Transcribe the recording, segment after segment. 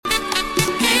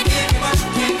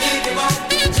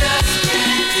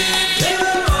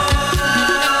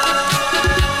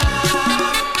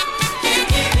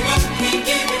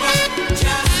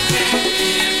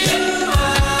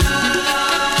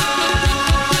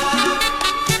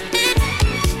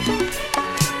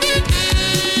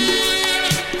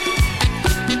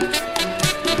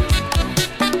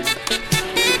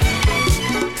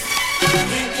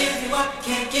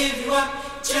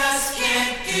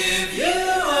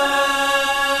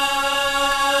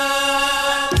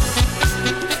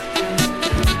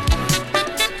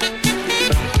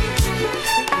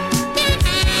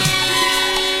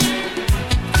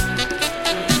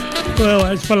Well,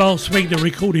 as for last week, the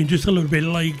recording just a little bit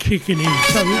late kicking in,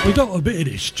 so we got a bit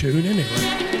of this tune anyway.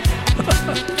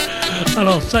 And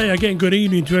I'll say again, good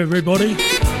evening to everybody.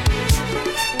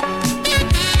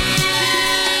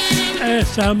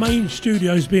 Yes, our main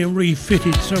studio's being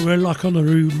refitted, so we're like on a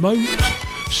remote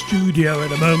studio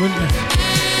at the moment.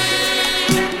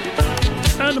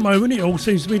 At the moment, it all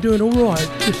seems to be doing all right,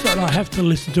 just that I have to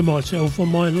listen to myself on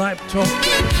my laptop,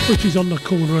 which is on the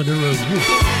corner of the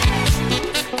room.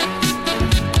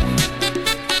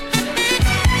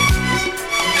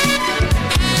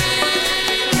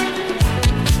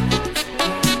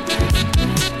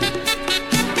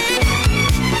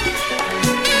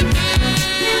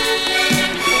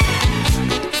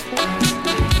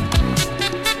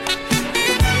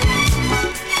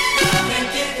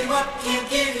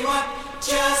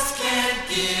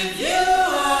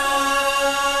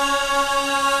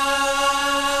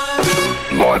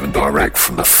 Direct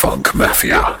from the Funk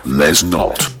Mafia, Les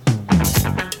Knott.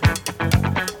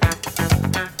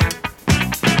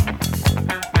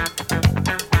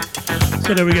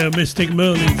 So there we go, Mystic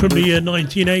Merlin from the year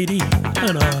 1980,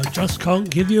 and I just can't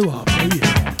give you up, oh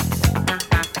yeah.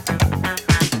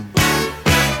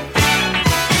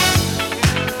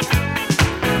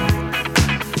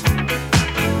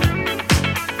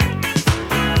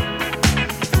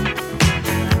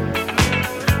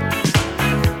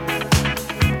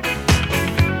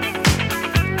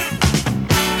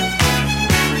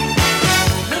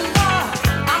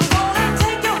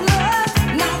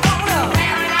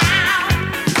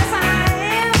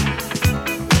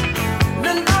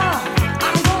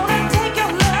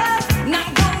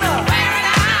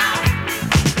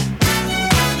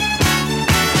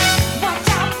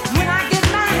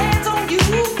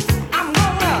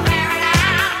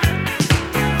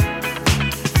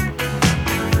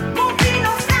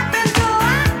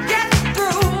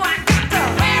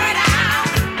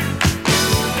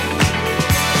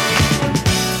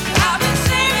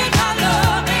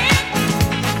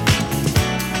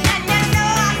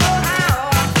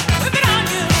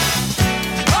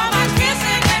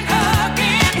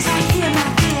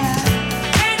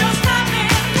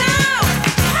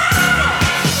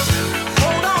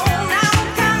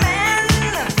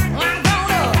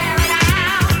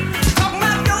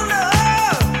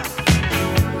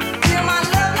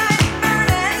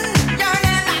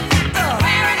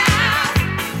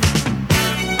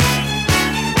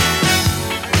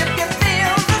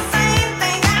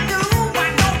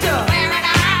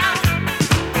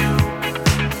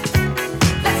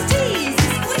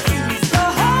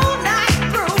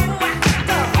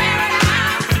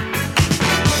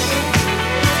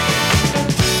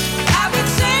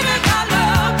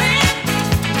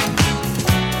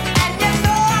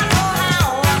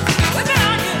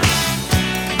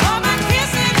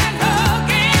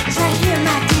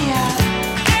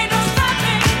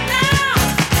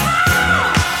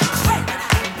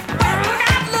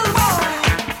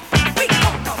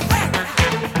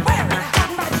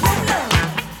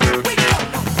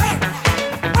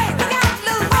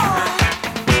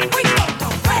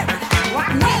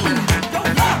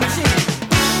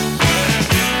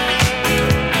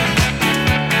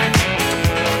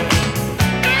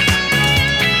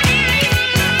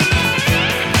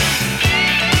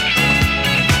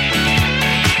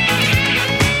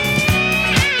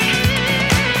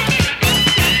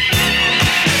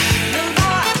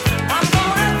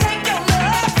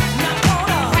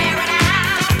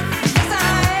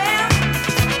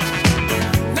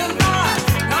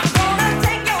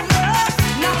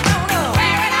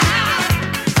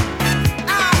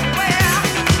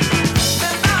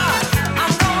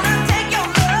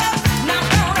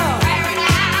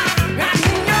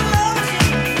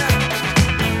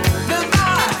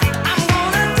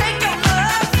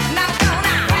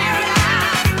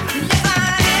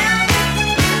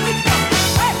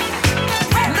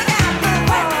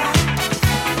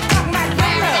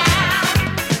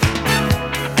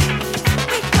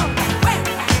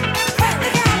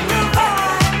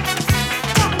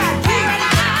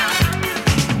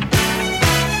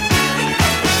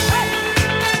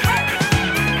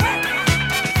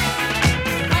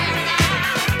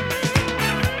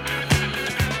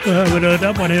 We haven't heard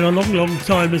that one in a long, long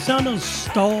time. The sound of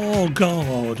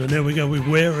Stargard. And there we go, we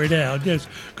wear it out. Yes,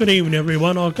 good evening,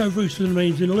 everyone. I'll go through some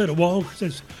names in a little while because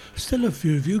there's still a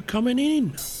few of you coming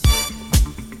in.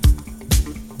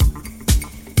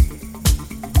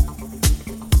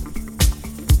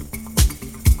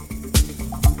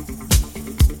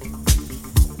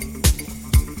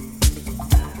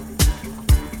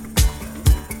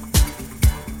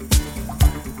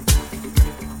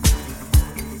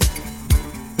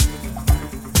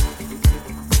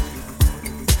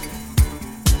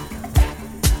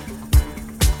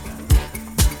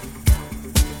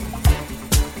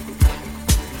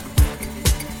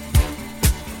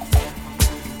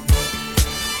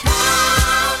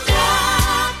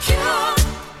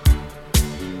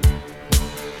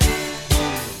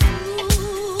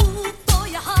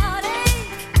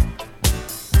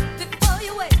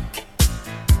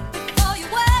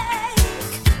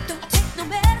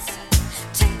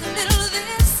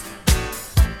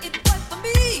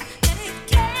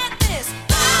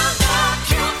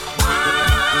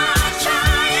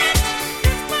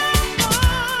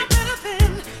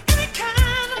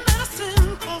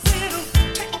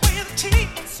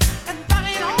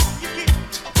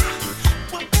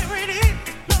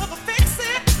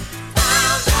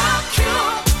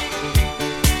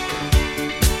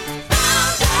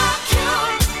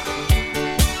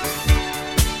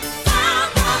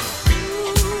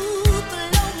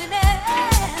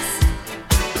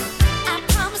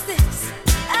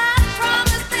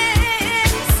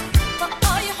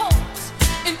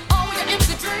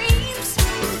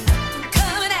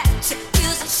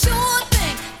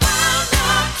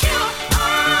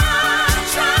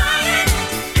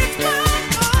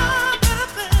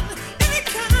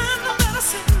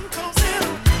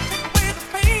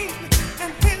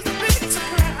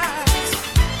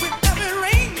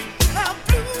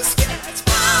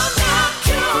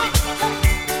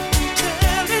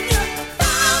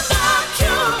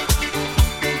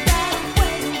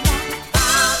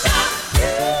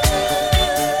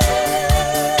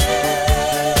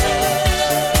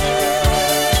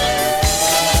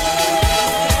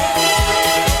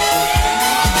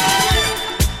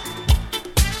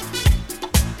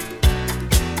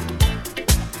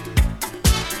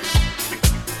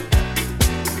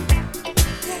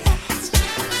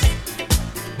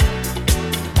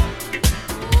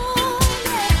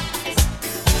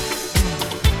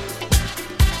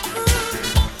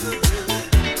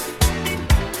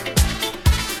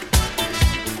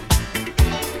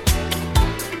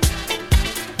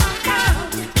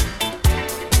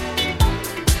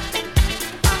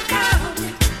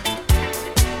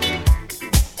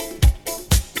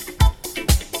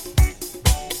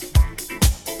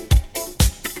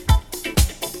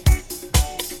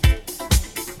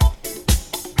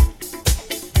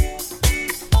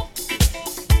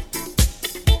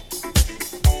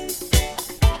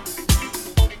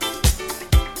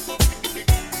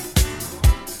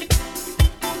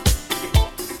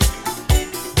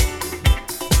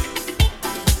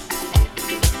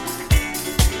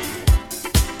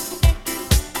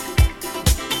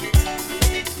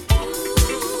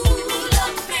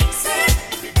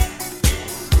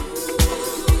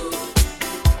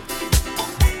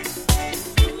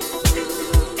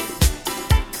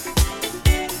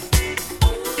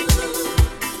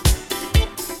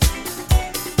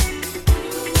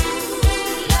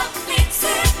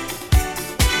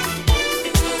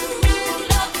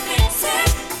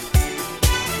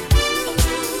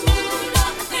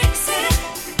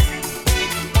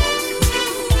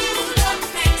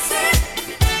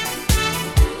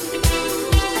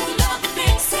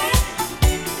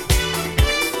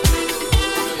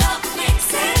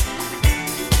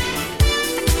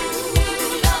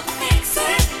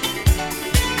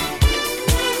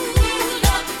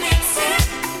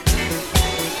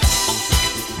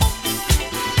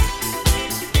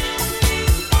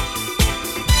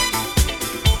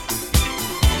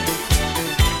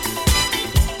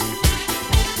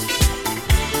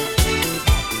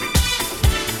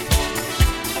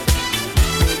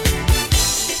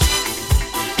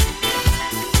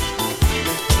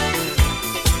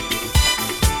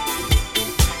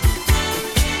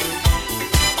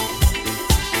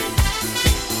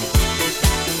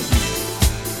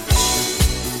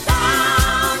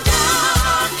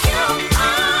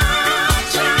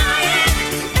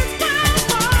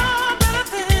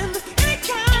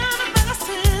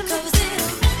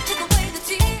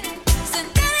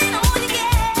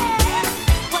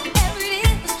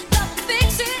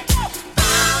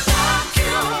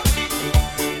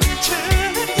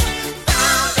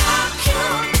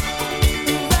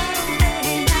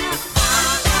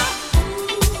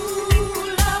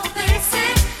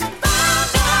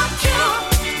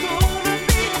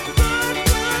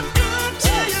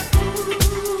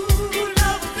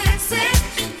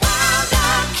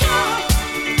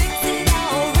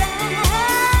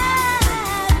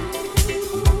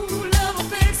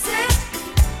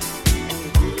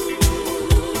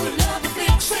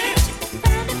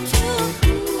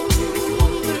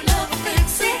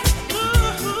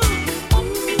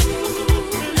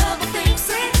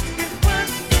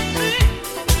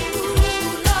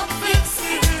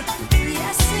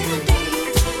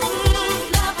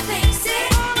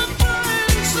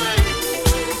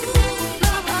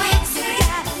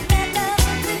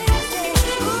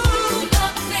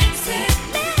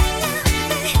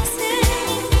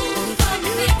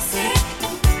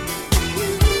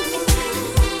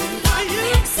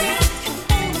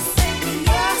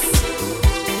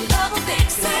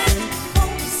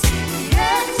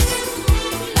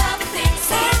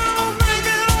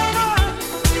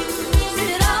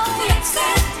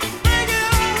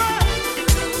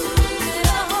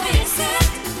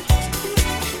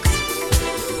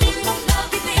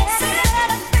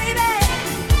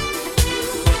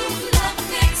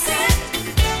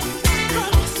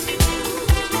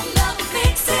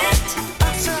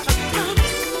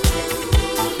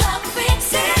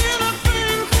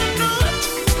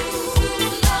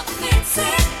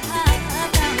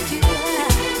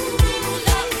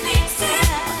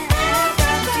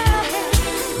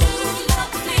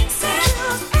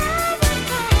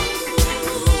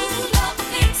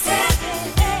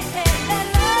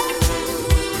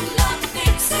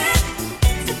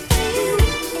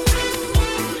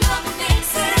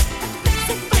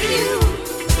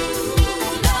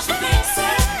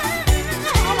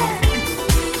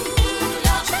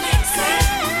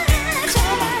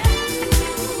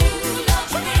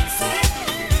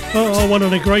 one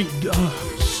of the great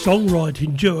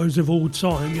songwriting duos of all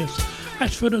time, yes.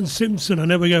 Ashford and Simpson,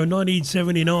 and there we go,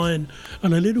 1979,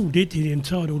 and a little ditty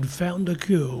entitled Found a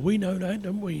Cure. We know that,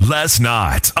 don't we? Last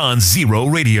night on Zero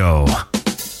Radio.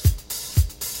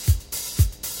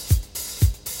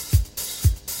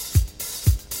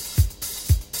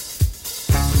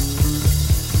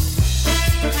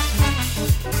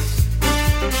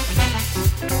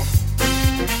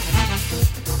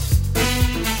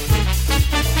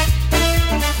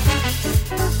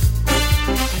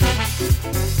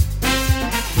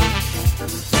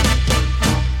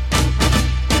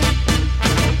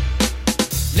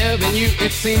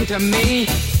 It seemed to me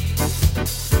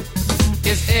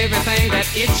is everything that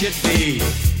it should be.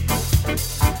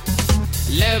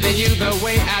 Loving you the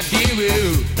way I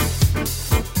do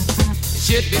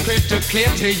should be crystal clear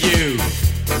to you.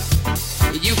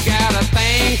 You got a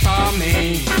thing for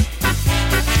me,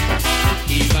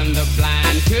 even the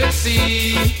blind could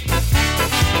see.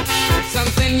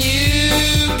 Something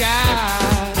you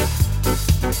got,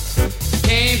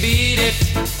 can't beat it.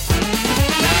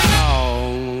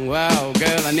 No, well,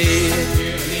 girl, I need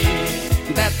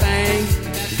that thing.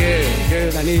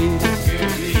 Girl, I need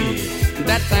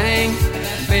that thing.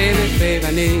 Baby,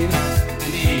 I need.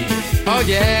 Oh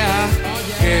yeah,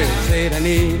 girl, say I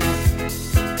need.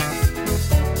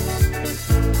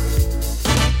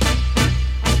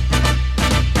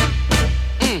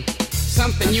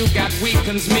 Something you got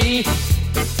weakens me.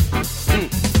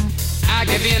 I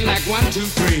give in like 1, 2,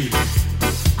 3.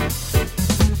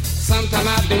 Sometimes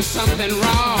I do something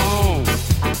wrong.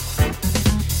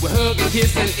 We hug and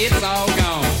kiss and it's all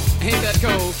gone. Ain't that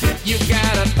cool? You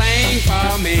got a thing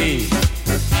for me,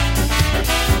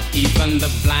 even the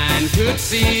blind could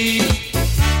see.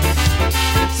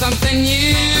 Something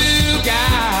you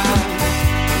got,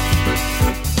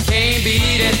 can't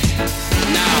beat it.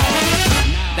 No,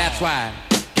 that's why,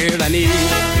 girl, I need.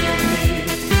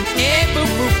 Yeah, boo,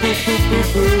 boo, boo, boo, boo,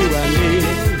 boo, I need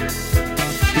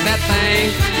that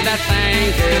thing,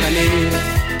 girl, I need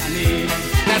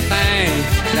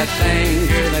that thing,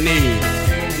 girl, I need.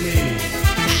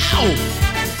 Ow!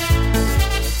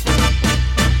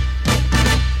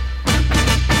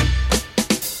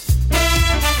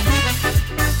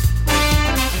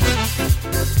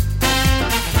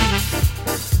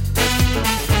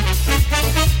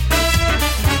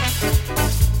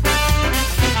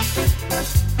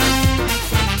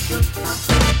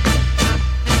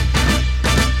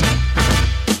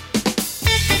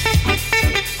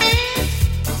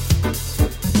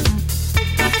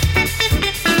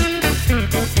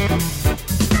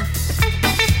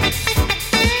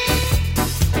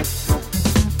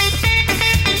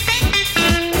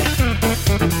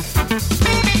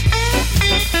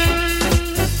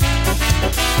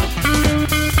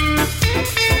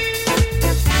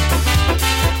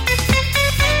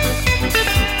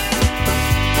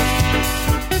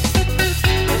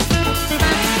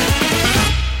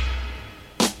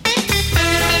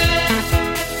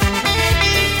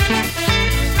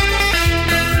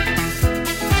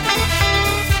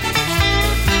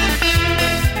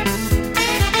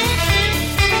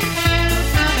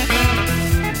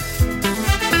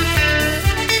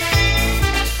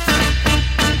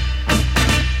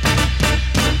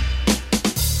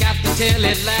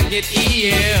 It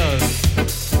is.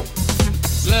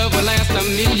 Love will last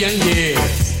 1,000,000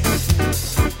 years.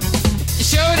 You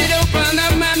showed it, open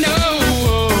up my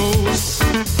nose.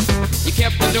 You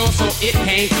kept the door so it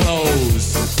can't close.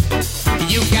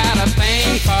 You got a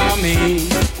thing for me,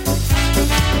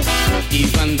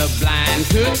 even the blind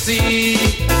could see.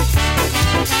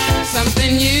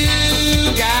 Something you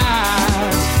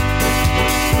got,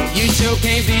 you sure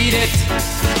can't beat it.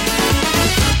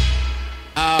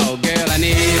 Oh, girl, I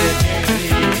need it.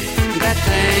 That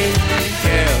thing,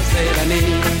 girl, say I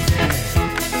need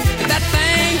that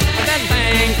thing,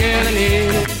 girl, I need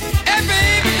it. Hey,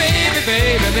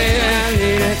 baby, I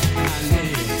need it.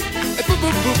 Hey, boo,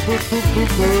 boo, boo, boo, boo, boo,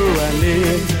 boo, I need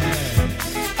it.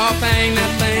 Oh,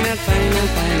 that thing,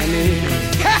 I need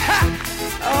it.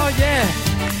 Oh, yeah.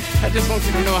 I just want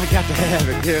you to know I got to have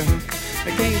it, girl. I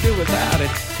can't do without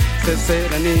it. Say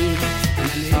I need it.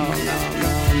 Oh, no.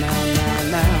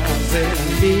 I said I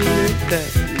need that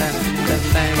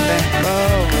thing that, oh,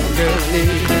 girl, I need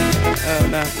it. Oh,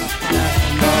 no,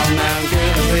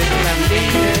 girl, I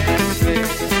need it.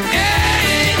 Yeah.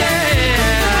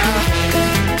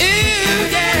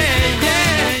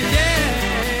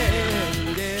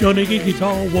 Johnny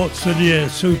Guitar Watson, yeah,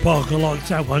 Sue Parker likes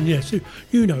that one, yes.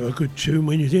 You know a good tune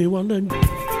when you hear one, don't you?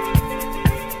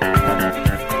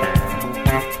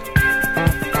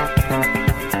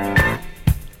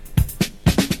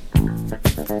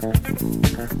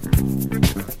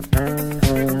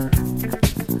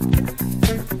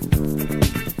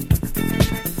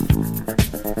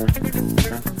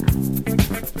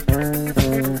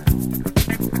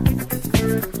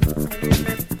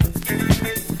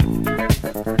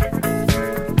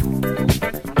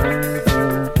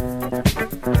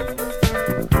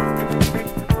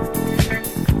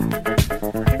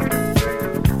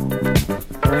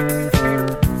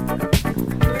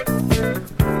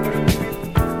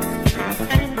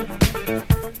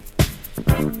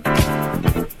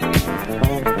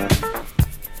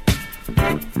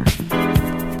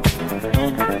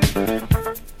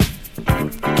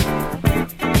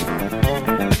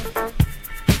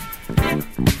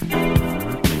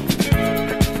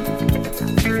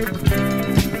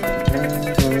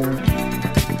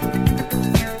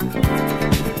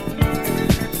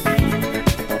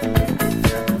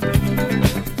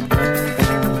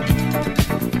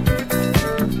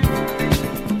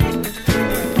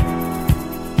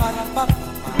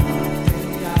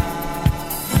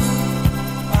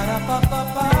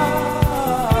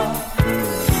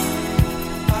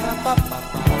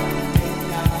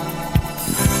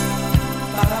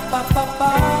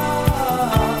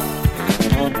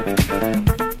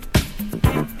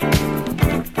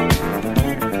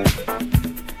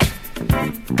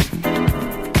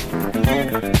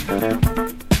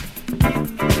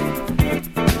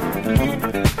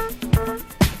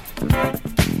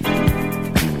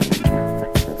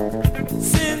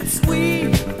 since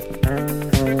we've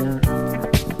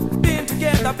been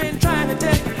together, I've been trying to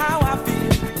tell you how I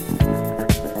feel.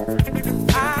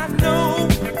 I know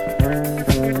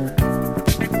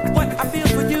what I feel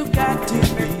for you got to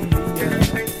be.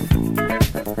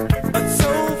 But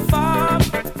so far,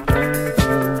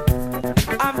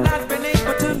 I've not been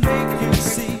able to make you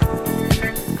see.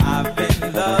 I've been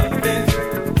loving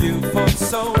you for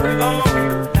so long.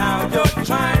 Now you're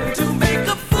trying to make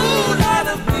a fool out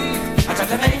of me. I tried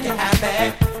to make you happy.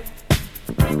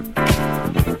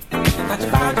 But you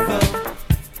found a fool.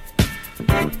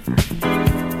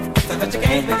 So that you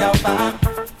gave me your love.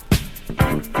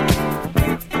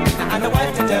 Now I know what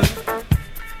to do.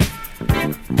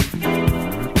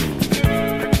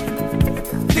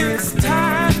 This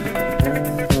time,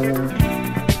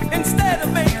 instead of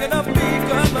making a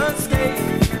bigger mistake,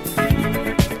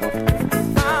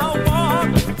 I'll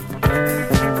walk.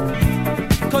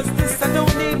 'Cause this I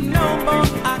don't need no more,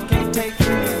 I can't take it.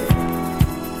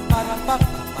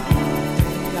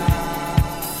 Ba-da-ba-ba-ba-dee-da.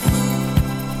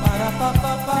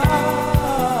 Ba-da-ba-ba-ba.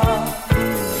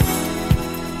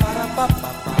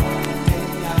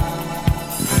 Ba-da-ba-ba-ba-dee-da.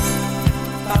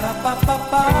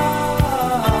 Ba-da-ba-ba-ba.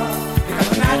 Because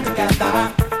we're not together.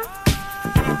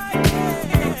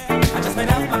 I just made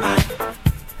up my mind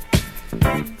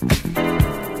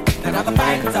that all the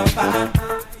fighting's over.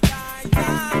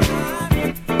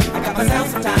 I got myself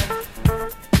some time.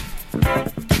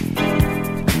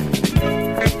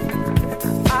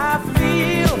 I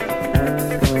feel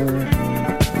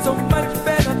so much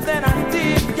better than I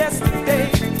did yesterday.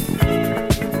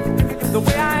 The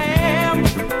way I am,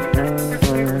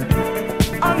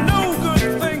 I know good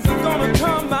things are gonna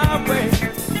come my way.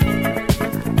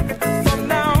 From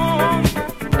now on,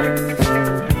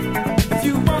 if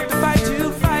you want to fight, you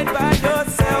fight by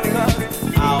yourself. 'Cause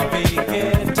I'll be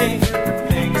getting things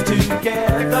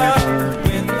together.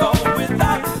 With or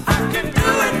without, I can do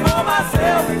it for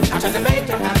myself. I try to make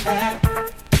you happy.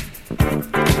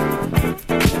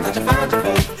 That you found your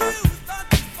fool.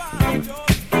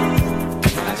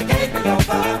 That you gave me your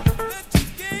love.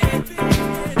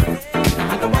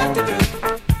 I know what to do.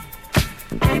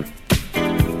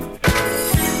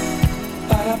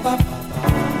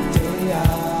 Ba-da-ba-ba-ba-dee-da.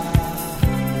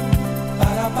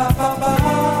 Ba-da-ba-ba-ba.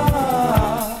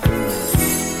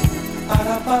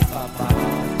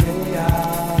 Ba-da-ba-ba-ba-dee-da.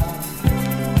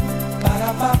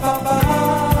 Ba-da-ba-ba-ba.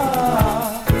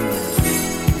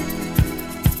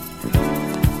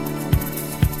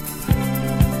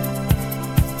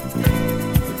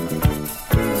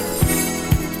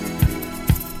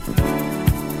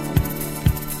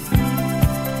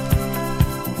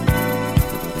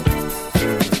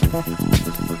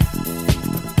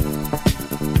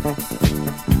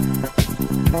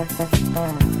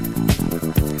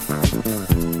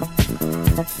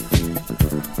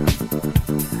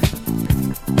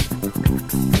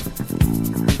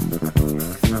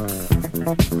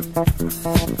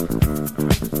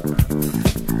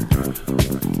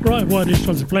 Right, while this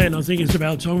one's playing, I think it's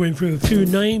about time we went through a few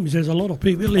names. There's a lot of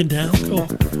people in now. Oh,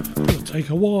 it'll take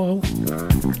a while.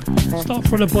 Start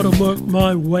from the bottom, work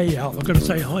my way out. I've got to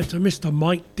say hi to Mr.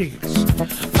 Mike Diggs.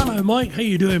 Hello, Mike. How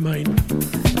you doing, mate?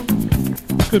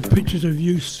 Good pictures of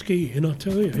you skiing, I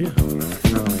tell you,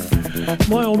 yeah.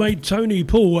 My old mate Tony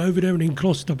Paul over there in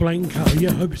Costa Blanca. Yeah,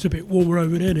 I hope it's a bit warmer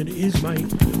over there than it is,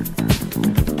 mate.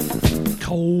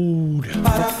 Cold.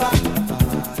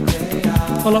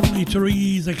 My lovely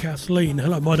Teresa Kathleen.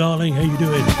 Hello, my darling. How you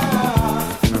doing?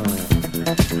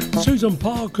 Susan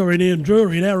Parker and Ian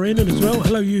Drury, they're in as well.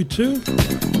 Hello, you too.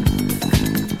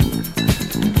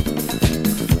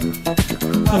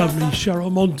 My lovely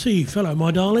Cheryl Monteith. Hello, my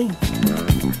darling.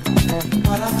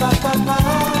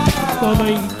 My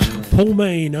mate Paul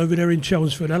Main over there in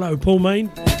Chelmsford. Hello, Paul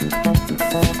Main.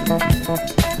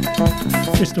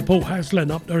 Mr. Paul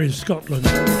Haslan up there in Scotland.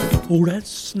 All that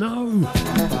snow.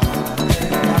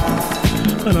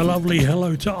 And a lovely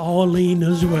hello to Arlene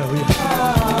as well. Yeah.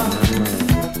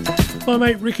 My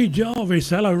mate Ricky Jarvis.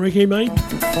 Hello, Ricky, mate.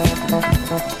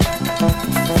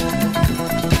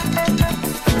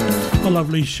 My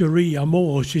lovely Cherie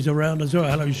Amour. She's around as well.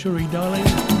 Hello, Cherie, darling.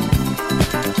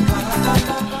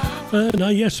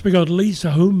 Yes, we got Lisa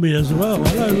Humby as well.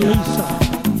 Hello, Lisa.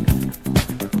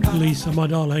 Lisa, my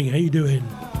darling, how you doing?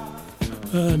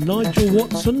 Nigel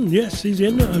Watson, yes, he's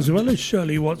in, as well as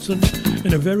Shirley Watson,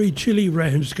 in a very chilly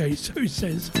Ramsgate. So he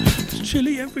says, it's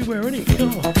chilly everywhere, isn't it?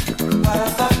 Oh.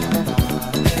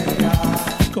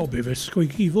 Got a bit of a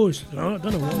squeaky voice. I don't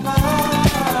know what.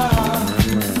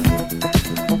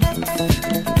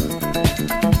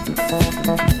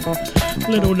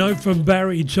 Little note from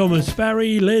Barry Thomas.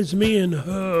 Barry, Les, me and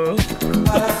her.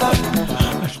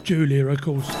 Julia, of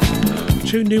course.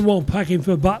 Tuned in while packing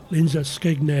for Butlins at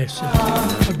Skegness.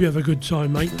 Hope you have a good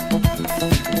time, mate.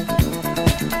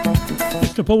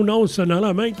 Mr. Paul Nelson,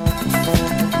 hello, mate.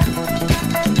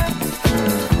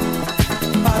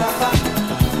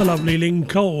 The lovely Lynn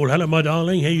Cole, hello, my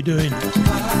darling, how you doing?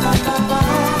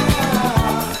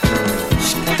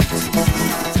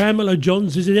 Pamela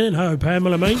Johns is in. Hello,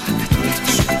 Pamela, mate.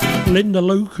 Linda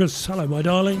Lucas, hello, my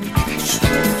darling.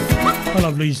 The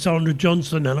lovely Sandra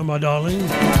Johnson, hello, my darling.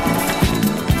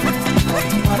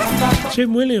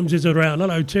 Tim Williams is around.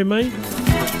 Hello, Tim, mate.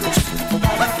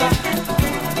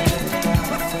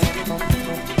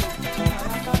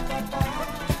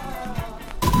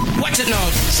 What's it now?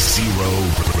 Zero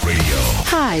Radio.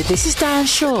 Hi, this is Diane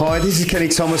Shaw. Hi, this is Kenny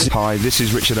Thomas. Hi, this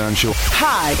is Richard Earnshaw.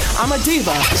 Hi, I'm a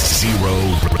diva.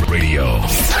 Zero Radio.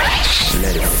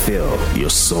 Let it fill your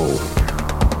soul.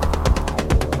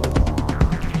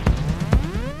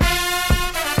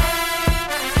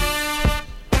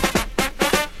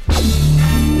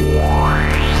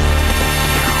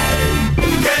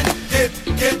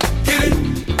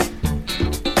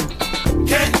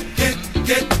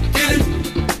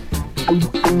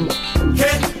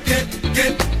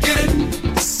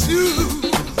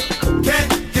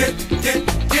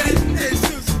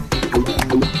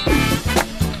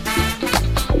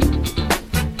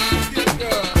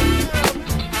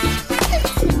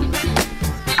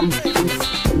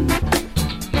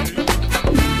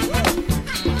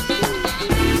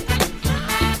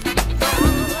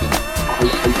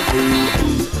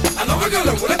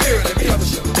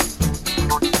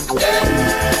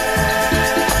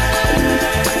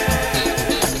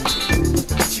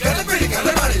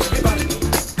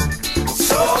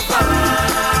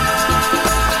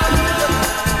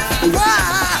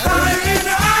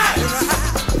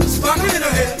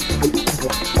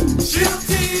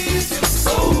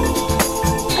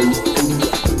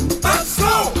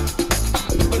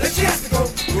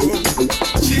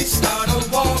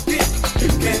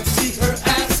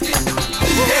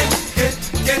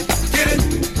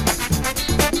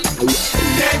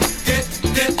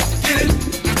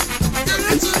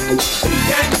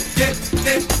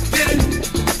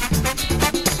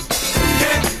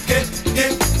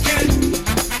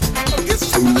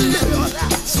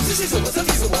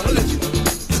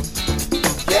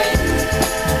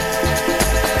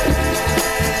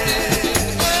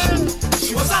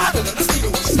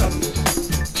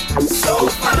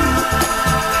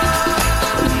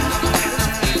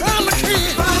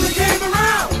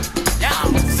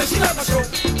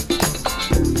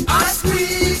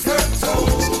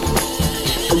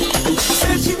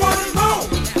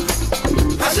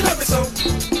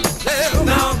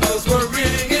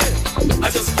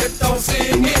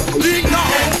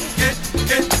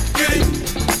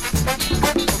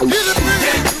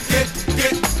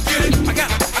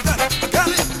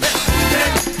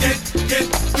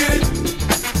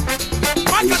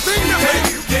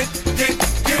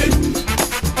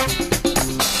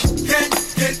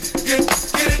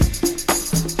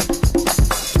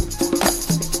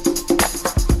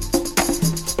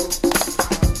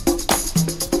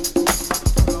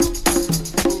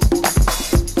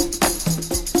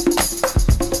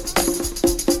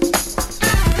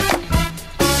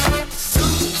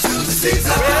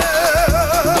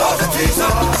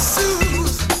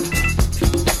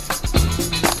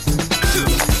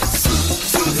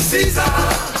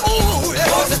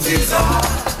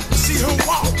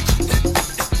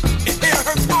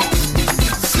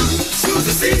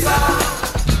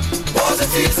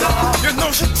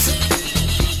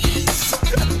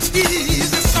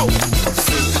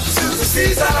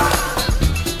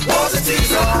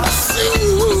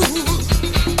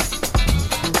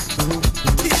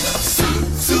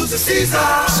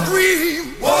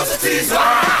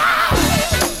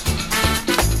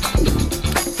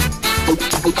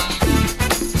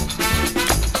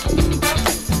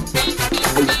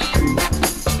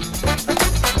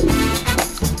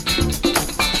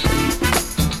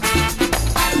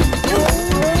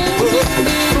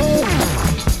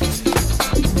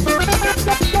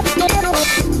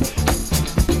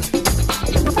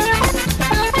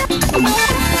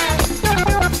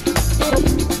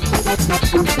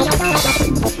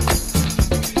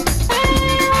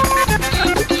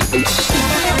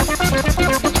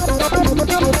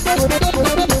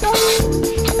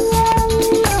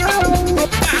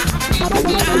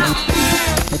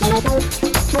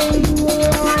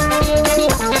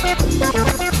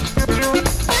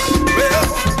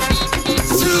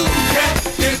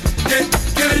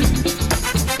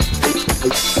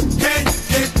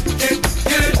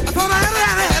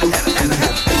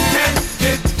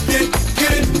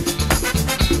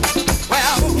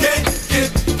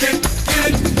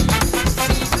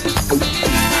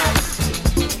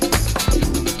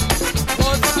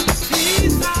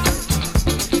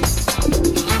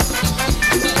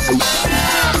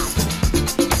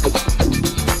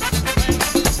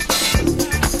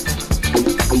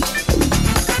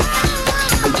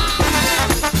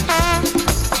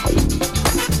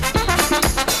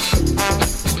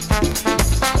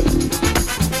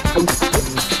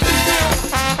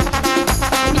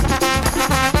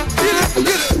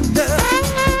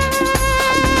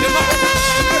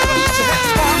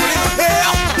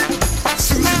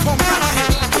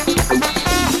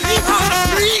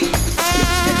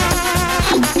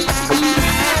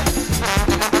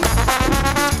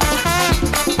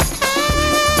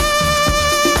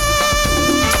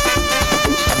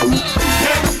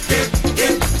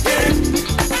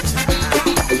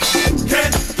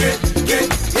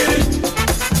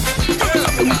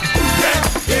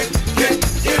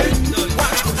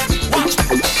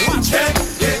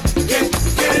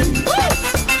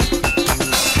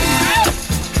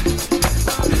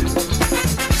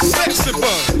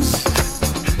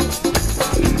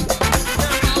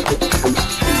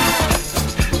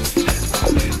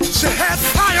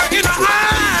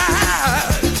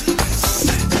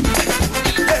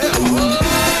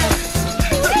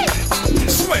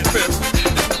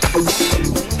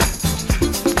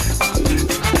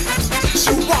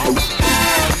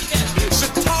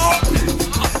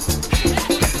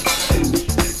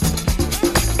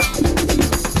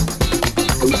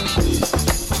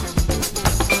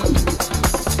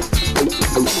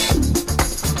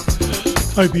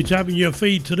 Hope you're tapping your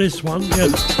feet to this one. Yeah.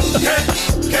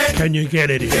 Can you get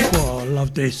it? Oh, I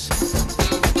love this.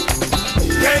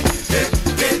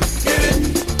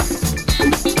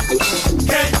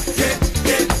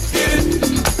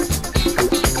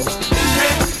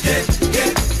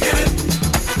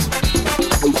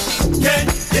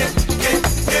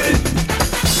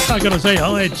 I gotta say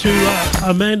hi to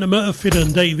Amanda Murphy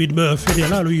and David Murphy.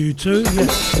 Hello to you too. Yeah.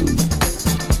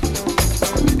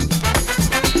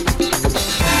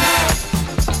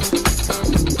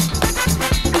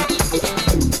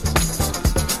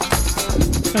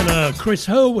 And Chris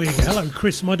Herwig. Hello,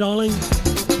 Chris, my darling.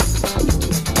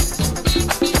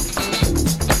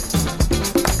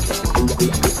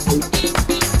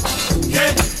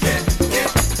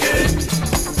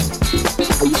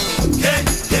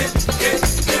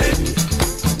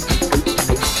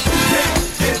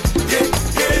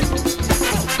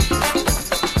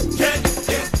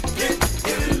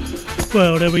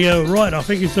 Well, there we go. Right, I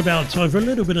think it's about time for a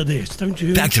little bit of this, don't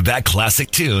you? Back-to-back classic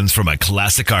tunes from a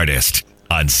classic artist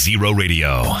on Zero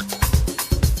Radio.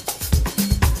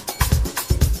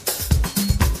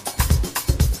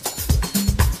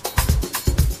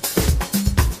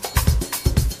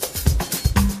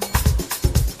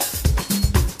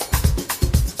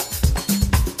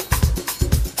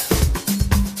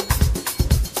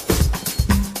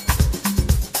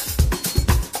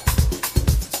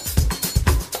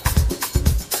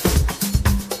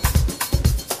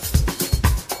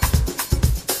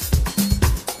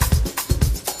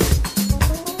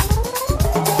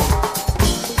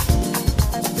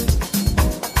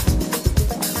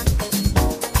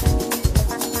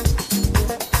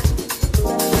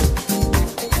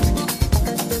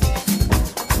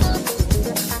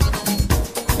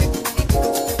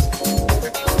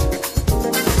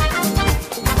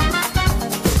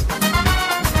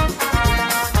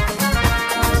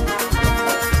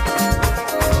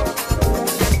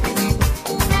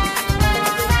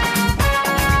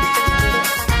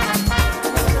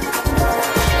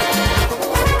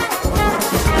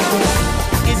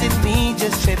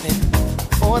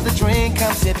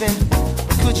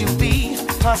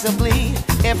 Possibly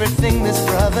everything this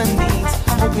brother needs.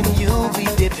 Hoping you'll be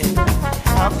dipping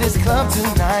out this club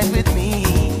tonight with me.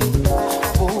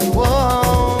 Whoa,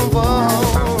 whoa,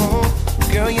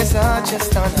 whoa. Girl, you're such a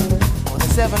stunner. More than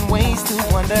 7 ways to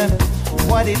wonder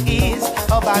what it is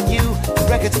about you. The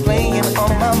record's playing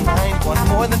on my mind. Want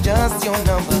more than just your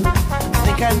number. I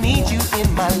think I need you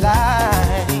in my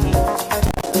life.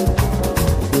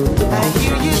 I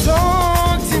hear you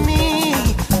talk to me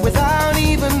without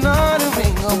even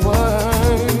uttering a word.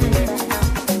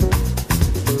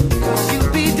 'Cause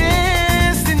you'll be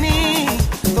destiny,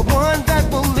 the one that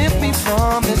will lift me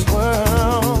from this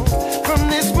world, from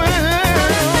this world.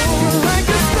 You're like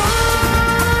a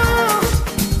star,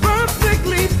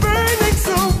 perfectly burning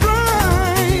so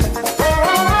bright.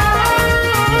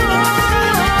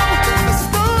 A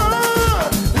star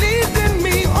leading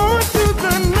me on through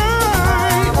the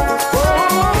night.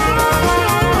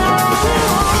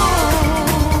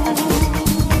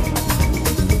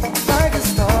 Like a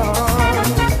star.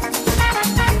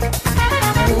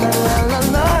 La la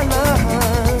la la.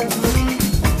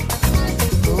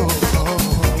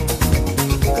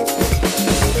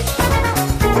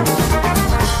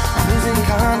 Losing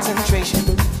concentration,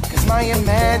 'cause my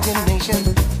imagination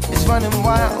is running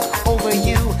wild over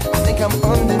you. I think I'm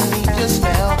underneath your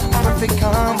spell. Perfect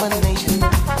combination.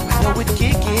 I know we'd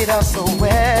kick it out so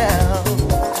well.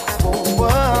 Whoa,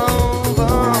 whoa,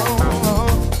 whoa.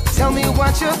 Tell me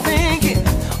what you're thinking,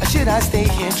 or should I stay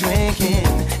here drinking?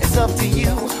 It's up to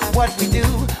you what we do.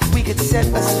 We could set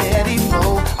a steady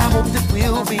flow. I hope that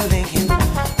we'll be linking.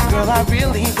 Girl, I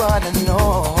really wanna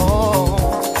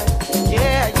know.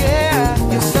 Yeah, yeah,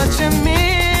 you're such a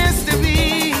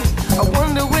mystery. I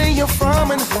wonder where you're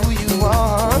from and who you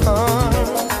are. Oh,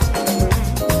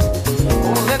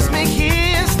 let's make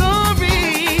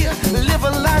history. Live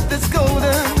a life that's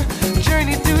golden.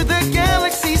 Journey through the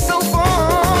galaxy so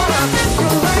far.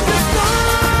 You're like a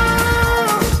star,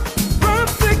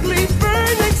 perfectly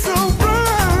burning so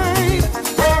bright.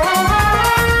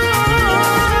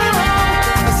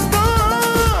 A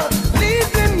star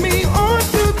leading me on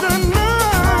through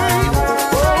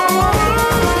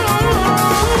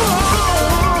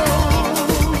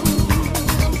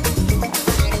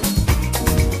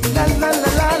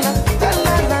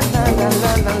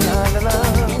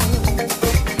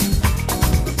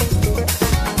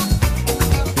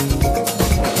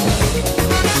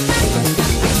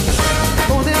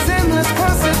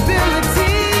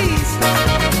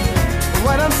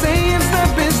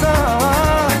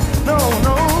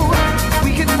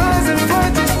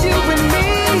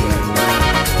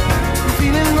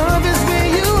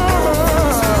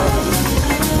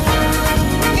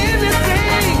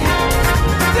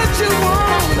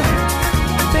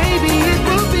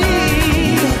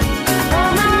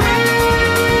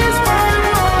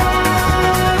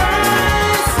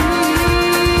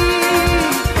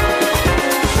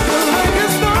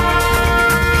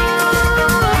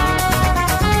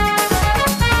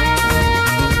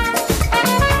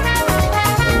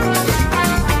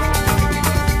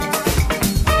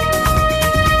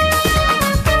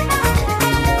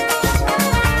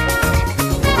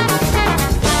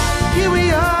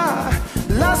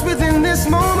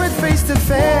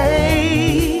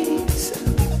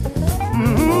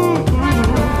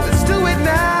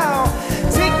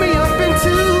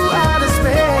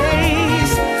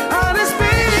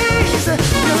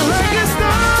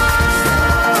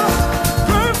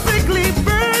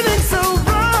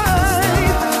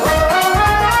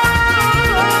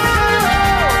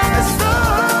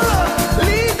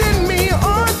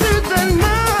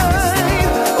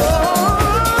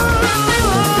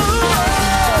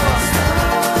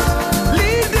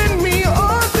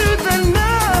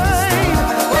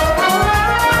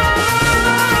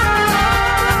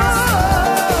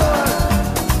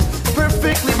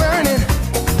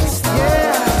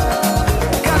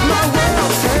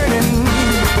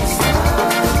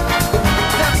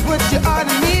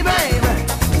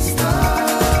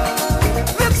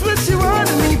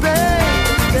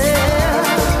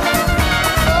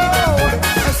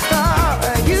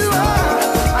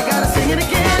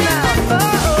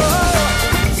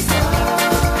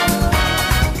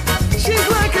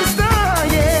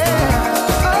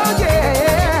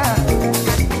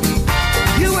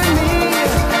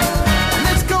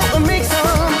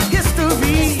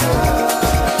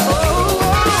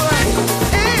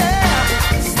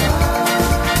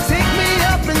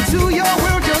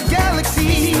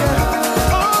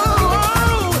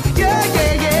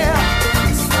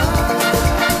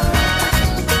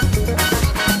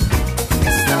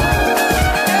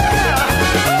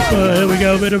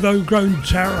go, a bit of homegrown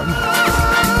Taron.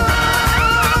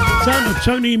 Sound of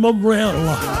Tony Monreal.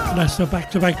 And that's the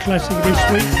back-to-back classic this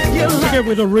week. Together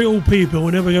with the Real People,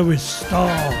 and then we go with Star.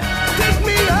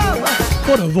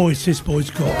 What a voice this boy's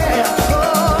got.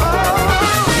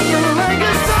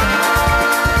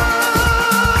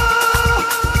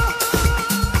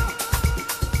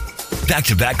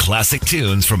 Back-to-back classic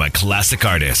tunes from a classic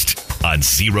artist on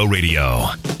Zero Radio.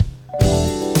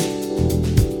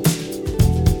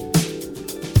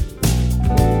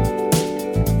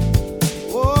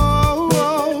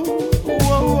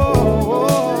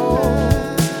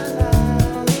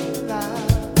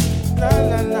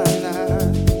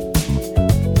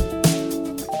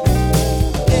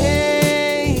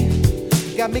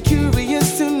 Got me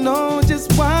curious to know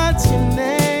just what's your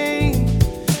name.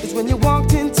 It's when you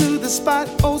walked into the spot,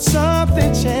 oh,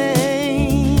 something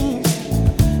changed.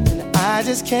 And I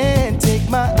just can't take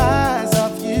my eyes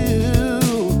off you.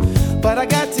 But I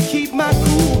got to keep my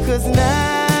cool, cause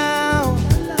now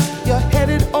you're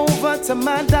headed over to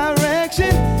my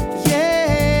direction.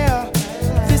 Yeah,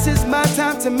 this is my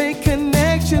time to make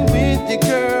connection with you,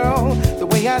 girl. The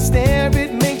way I stare,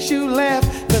 it makes you laugh.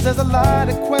 Cause there's a lot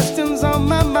of questions on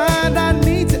my mind I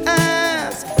need to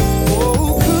ask.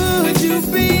 Oh, could you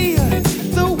be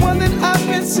the one that I've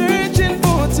been searching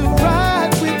for to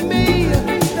ride with me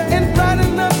and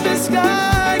brighten up the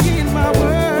sky in my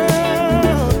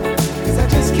world? Cause I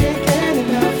just can't get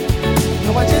enough.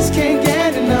 No, I just can't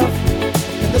get enough.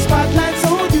 And the spotlight's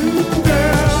on you,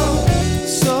 girl.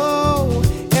 So,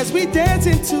 as we dance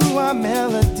into our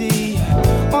melody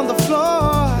on the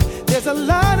floor, there's a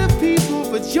lot of people,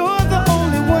 but you're the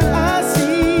only one I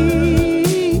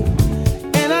see.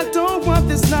 And I don't want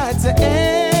this night to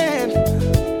end.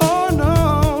 Oh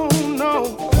no,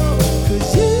 no.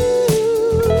 Cause you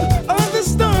are the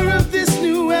star of this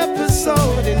new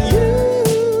episode. And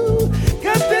you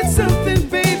got that something,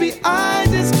 baby, I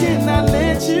just cannot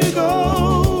let you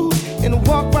go. And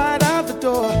walk right out the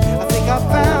door. I think I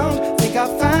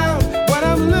found what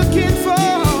I'm looking for.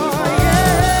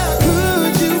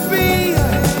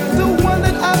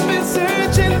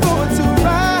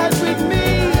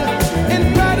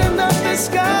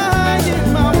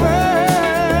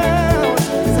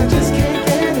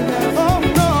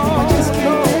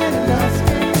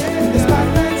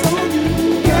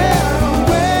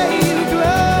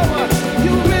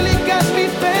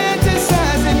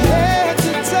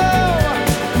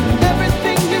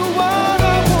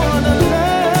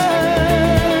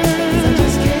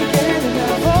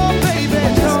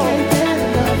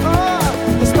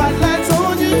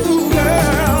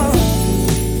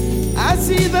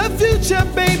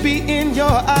 Baby, in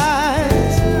your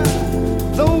eyes,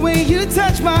 the way you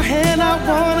touch my hand, I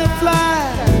wanna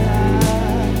fly.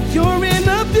 You're in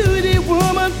a beauty,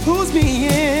 woman, pulls me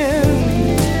in.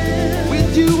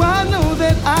 With you, I know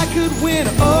that I could win.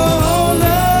 Oh,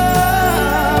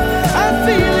 love, I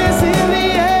feel it's in the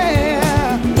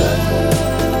air.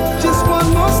 Just one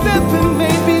more step and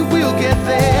maybe we'll get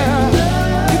there.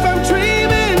 If I'm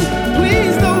dreaming,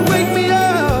 please don't wake me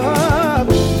up,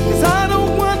 cause I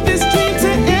don't want this dream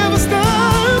to ever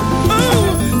stop.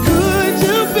 Oh, could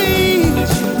you be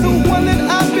the one that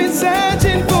I've been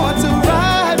searching for to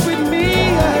ride with me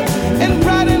and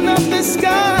brighten up the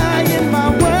sky in my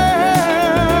world?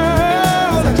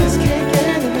 I just can't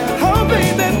get enough. Oh,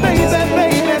 baby, baby,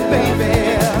 baby, baby.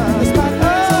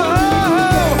 Oh,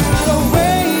 the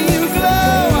way you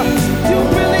glow, you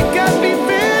really got me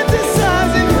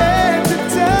fantasizing head to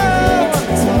toe.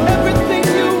 Everything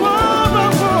you are, I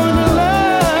wanna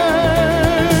learn.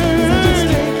 I just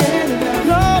can't get enough.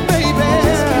 No, baby. I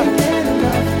just can't get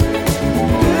enough.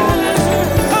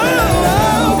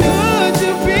 Oh, could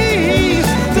you be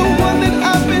the one that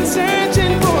I've been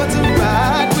searching for to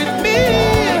ride with me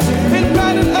and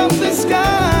brighten up the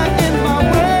sky in my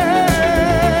world?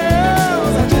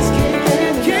 I just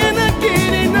cannot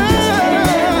get enough.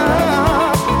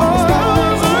 Oh,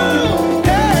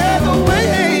 yeah, the way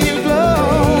you glow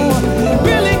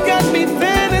really got me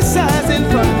fantasizing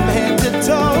from head to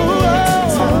toe.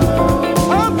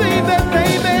 Oh, baby,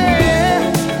 baby,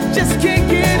 just can't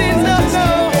get enough, no.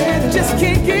 Just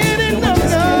can't get enough,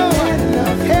 no.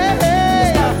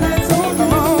 Hey,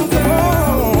 come on.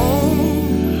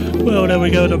 Well, there we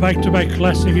go, the back-to-back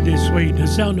classic this week. The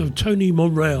sound of Tony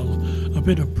Monreal, a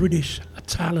bit of British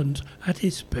talent at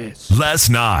his best. Les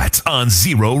Knott on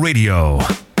Zero Radio.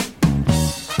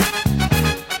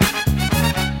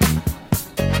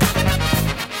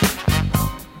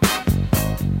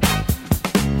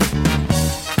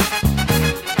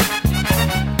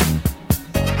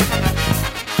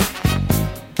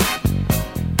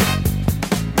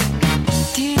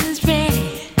 Tears rain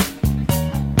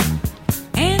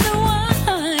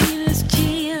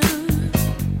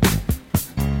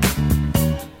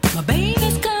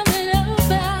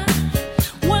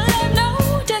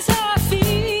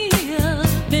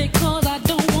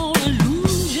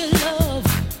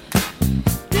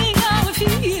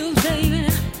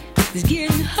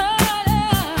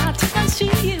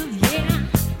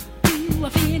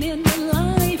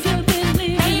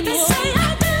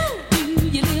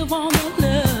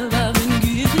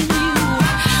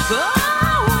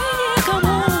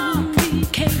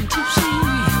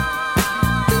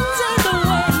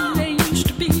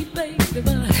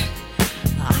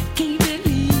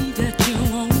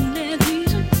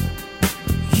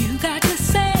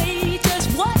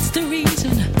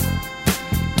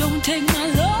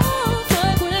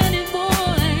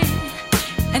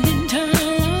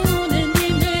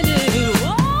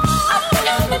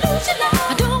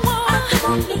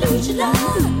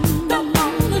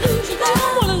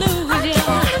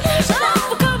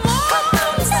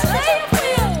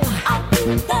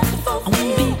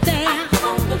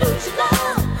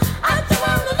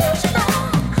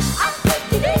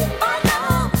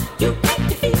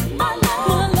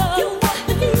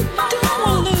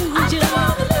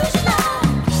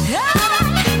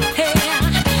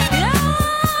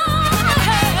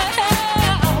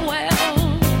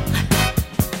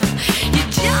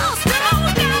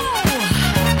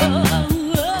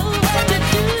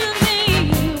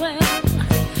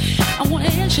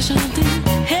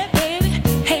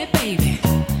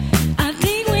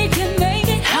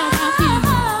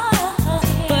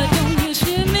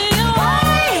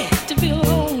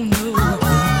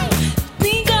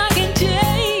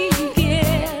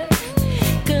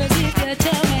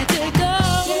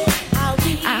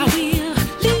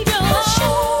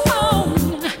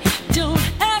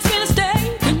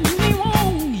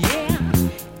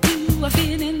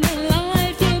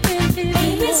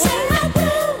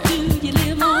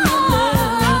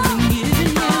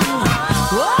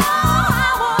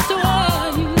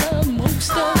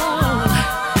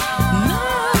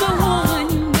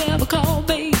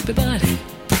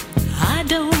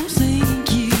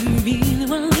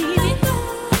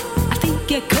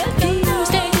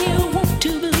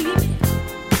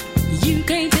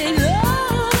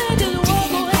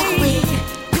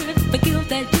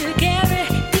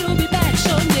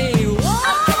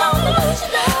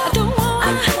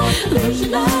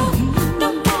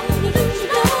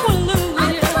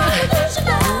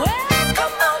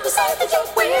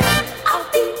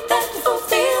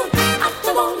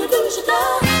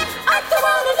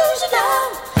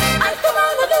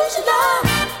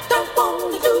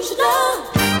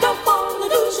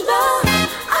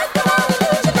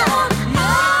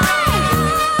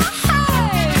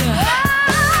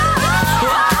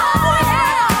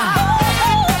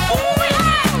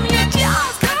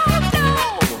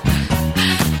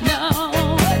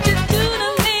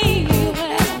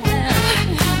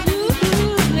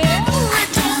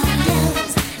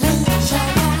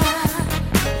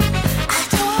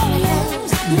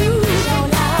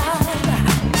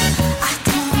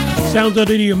Sounds like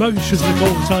any emotions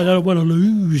because I don't want to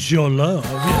lose your love.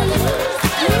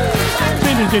 Yeah.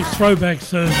 Been a bit throwback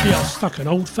Thursday, I stuck an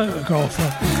old photograph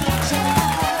up.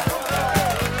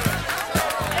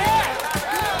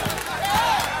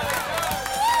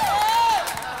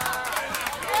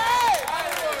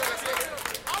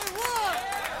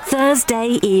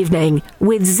 Thursday evening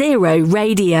with Zero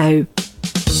Radio.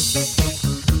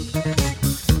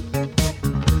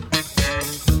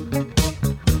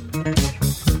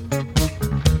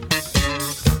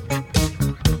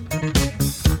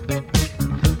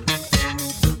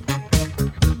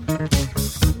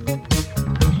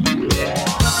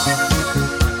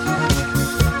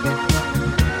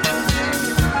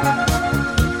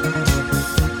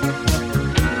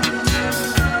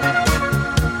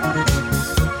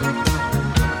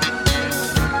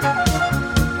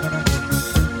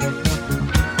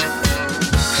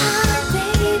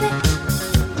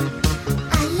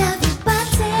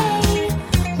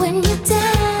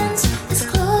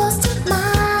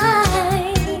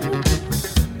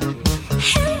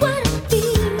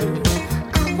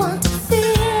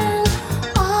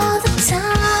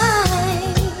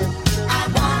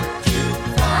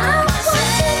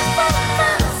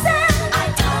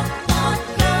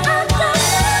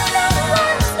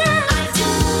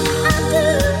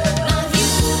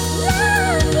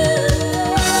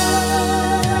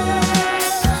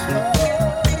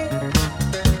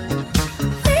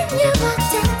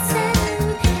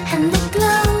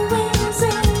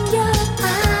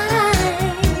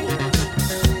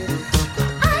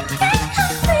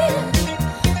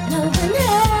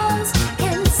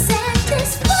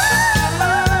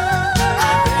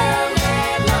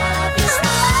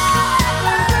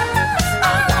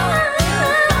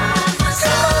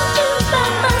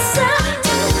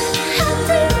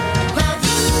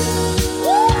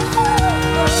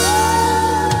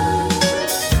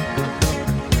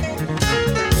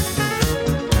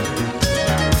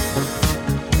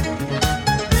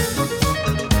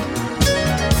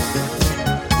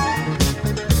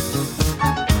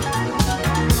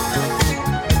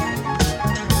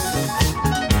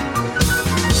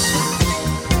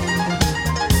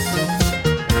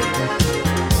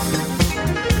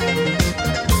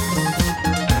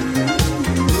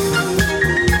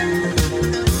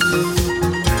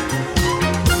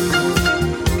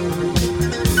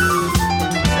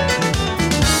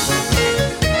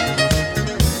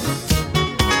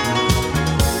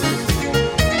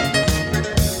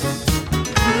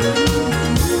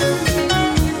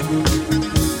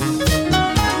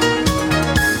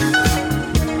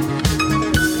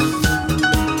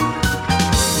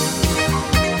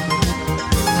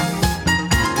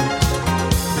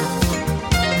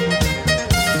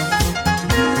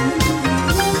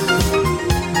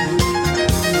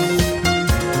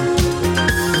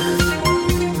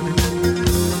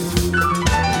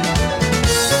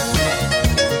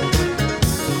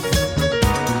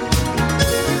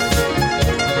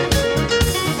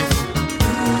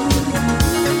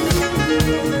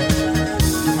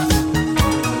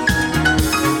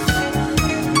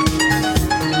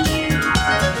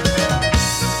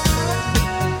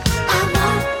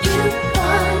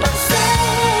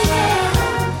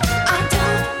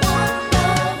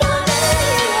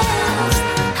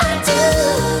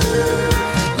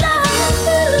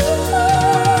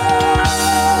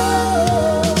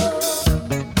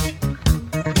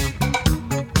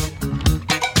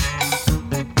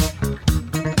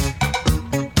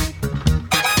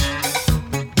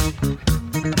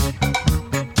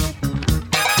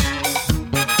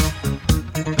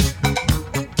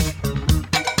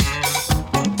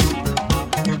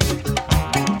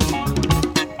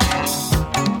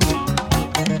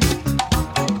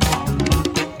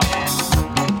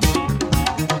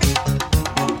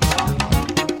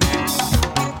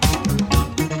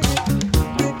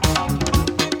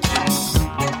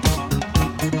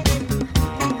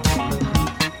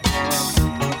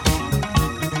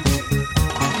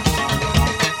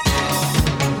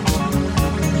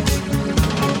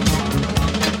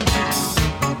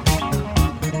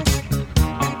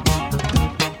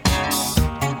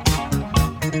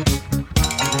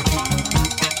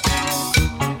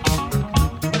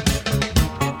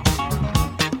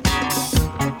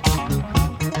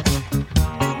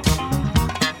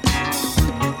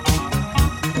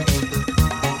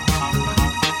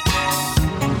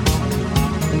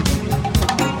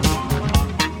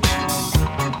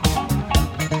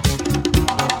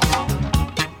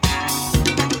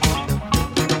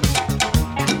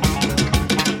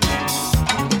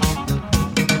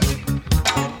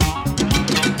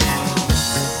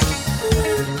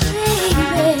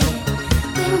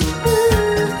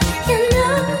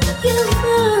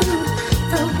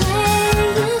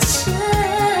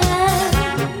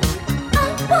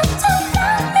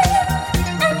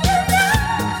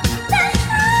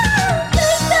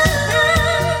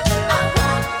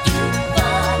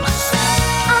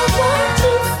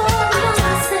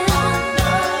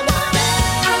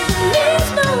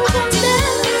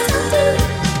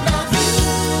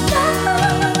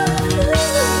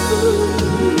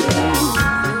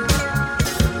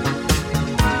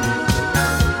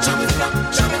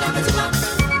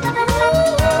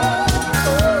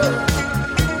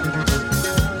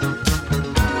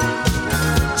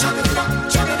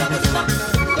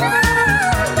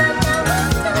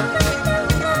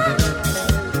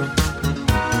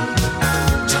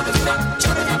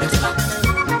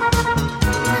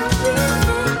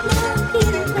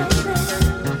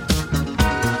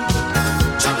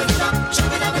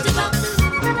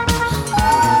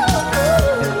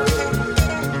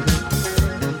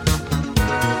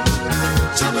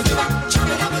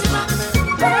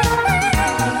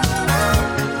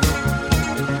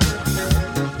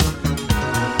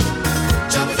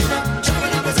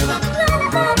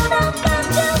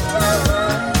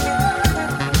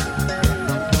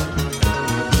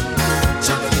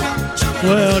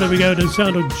 Well, there we go, the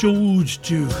sound of George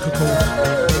Duke, of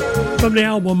course. From the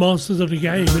album Masters of the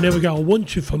Game, and there we go, I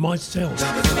Want You For Myself.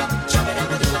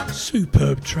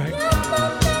 Superb track.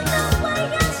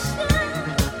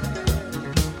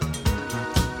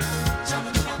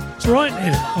 Right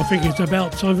then, I think it's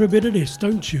about time for a bit of this,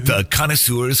 don't you? The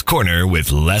Connoisseur's Corner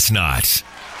with Les Knott.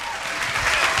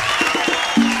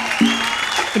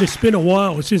 And it's been a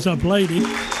while since I played it.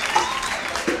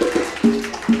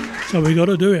 So we got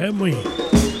to do it, haven't we?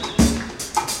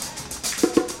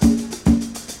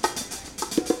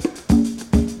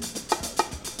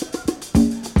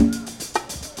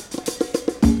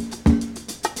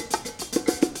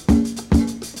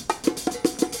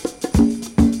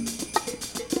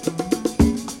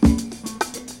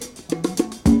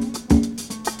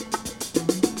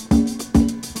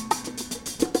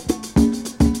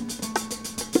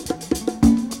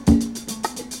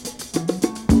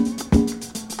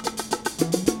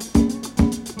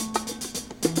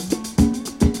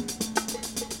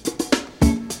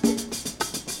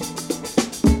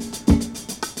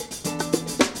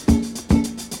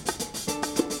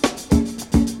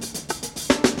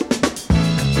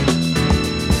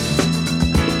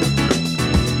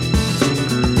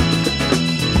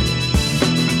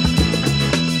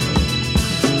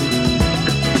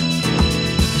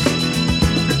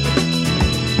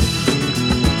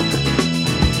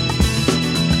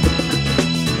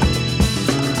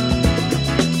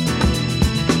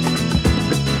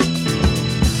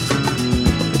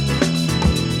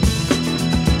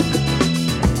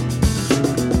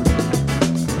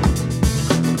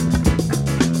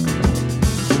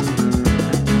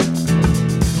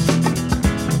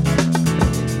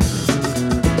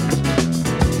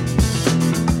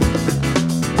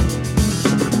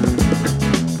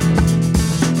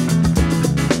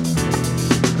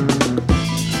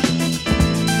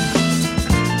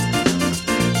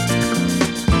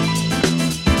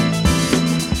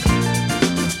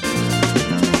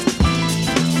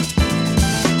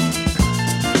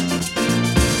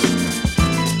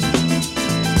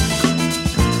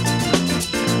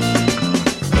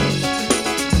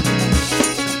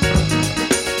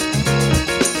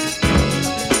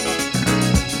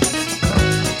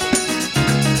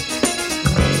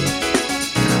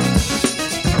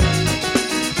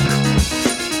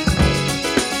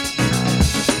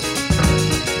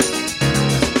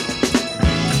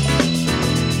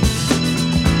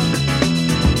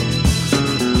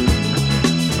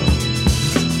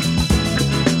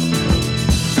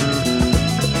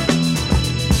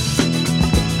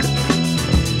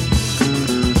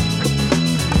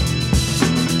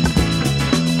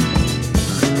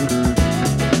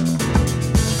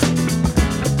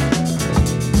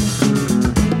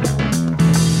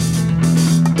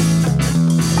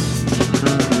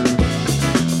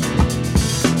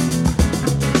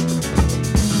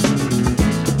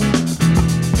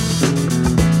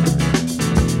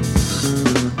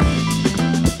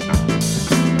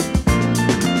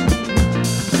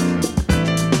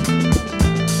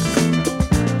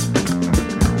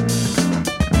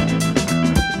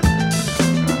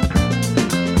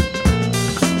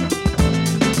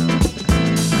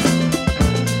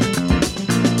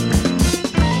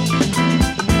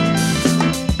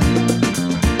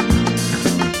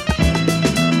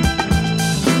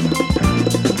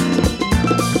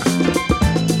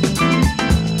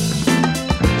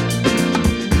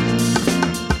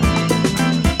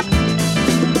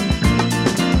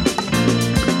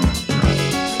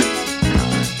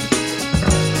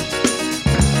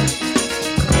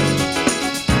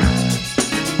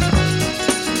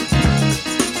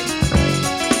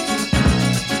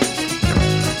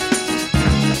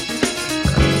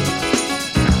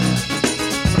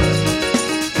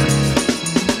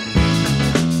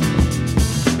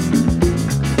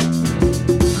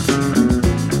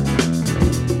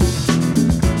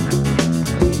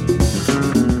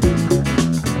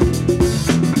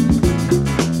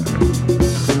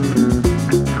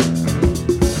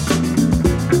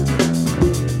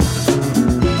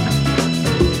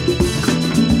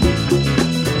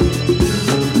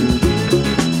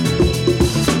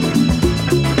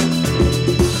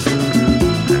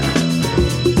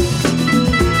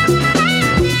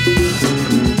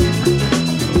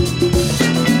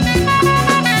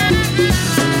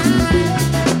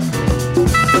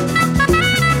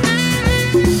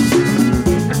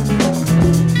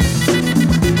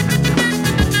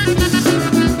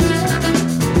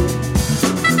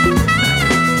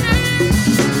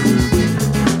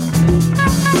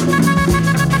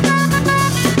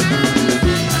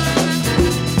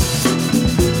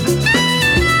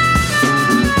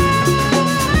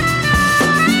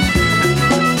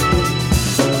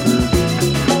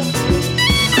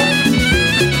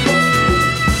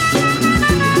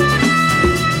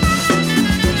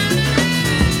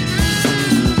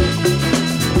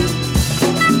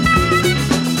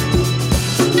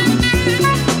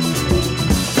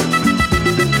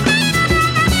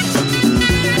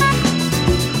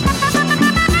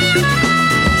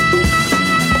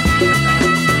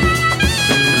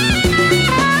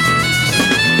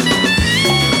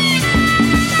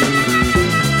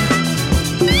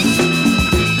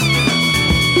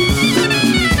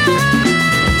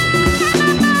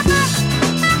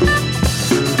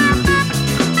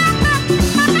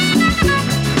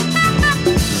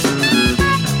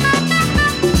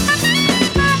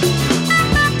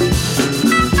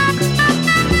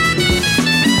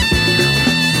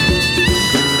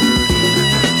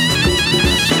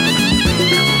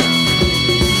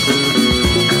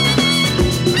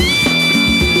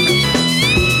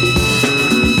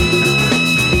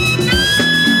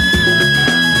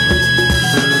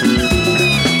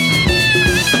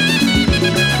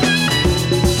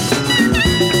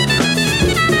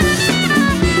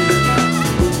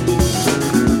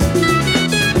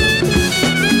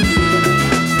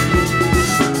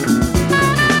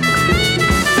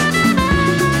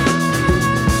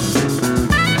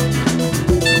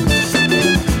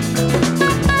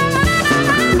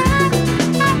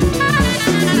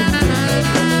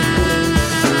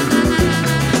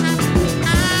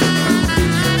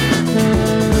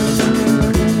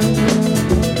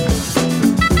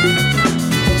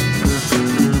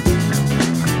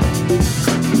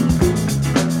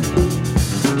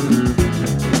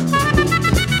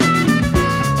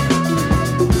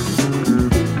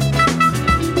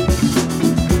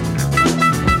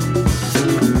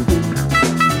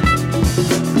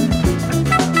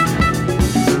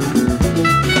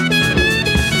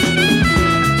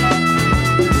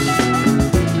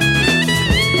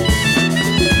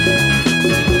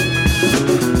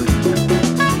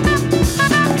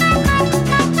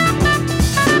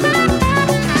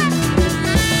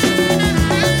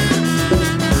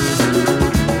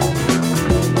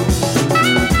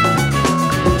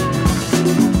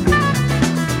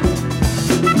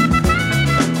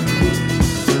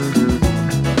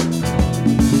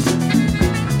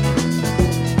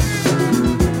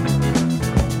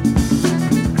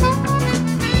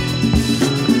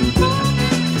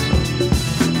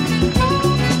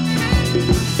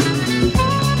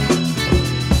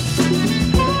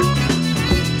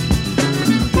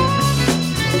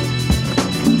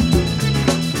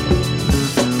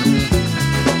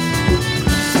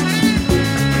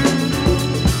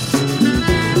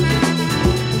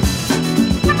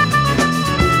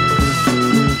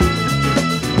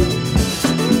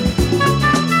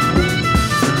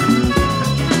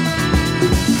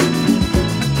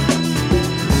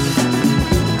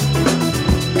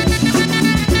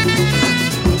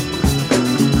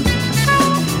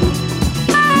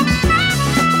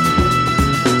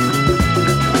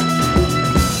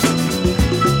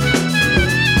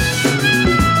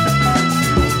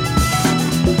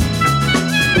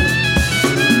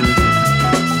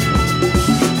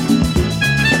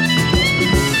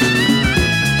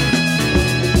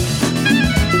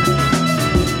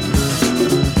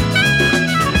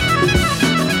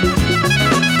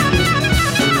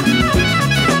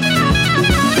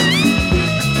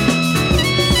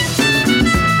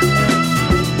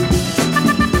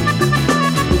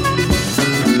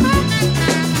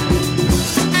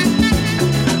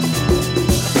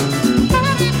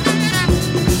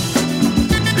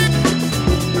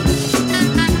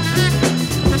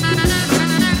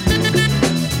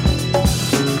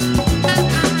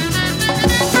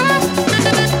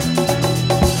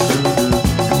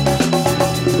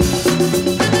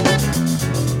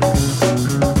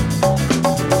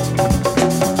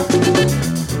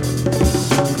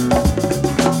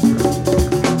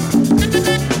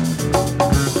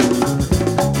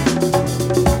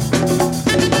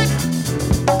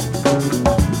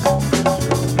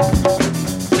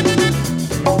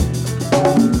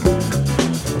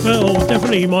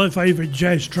 definitely my favourite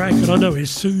jazz track, and I know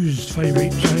it's Sue's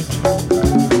favourite track.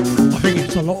 I think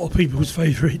it's a lot of people's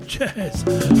favourite jazz.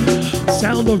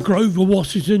 Sound of Grover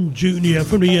Washington Jr.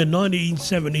 from the year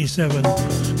 1977.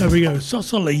 There we go,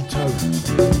 Sausalito.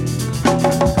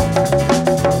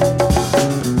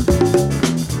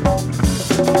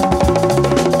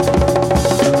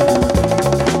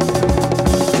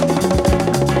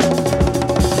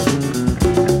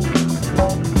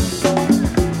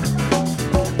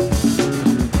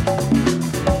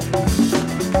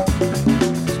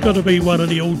 Got to be one of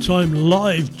the all-time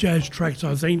live jazz tracks,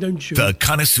 I think, don't you? The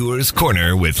Connoisseur's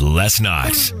Corner with Les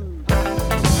Knott.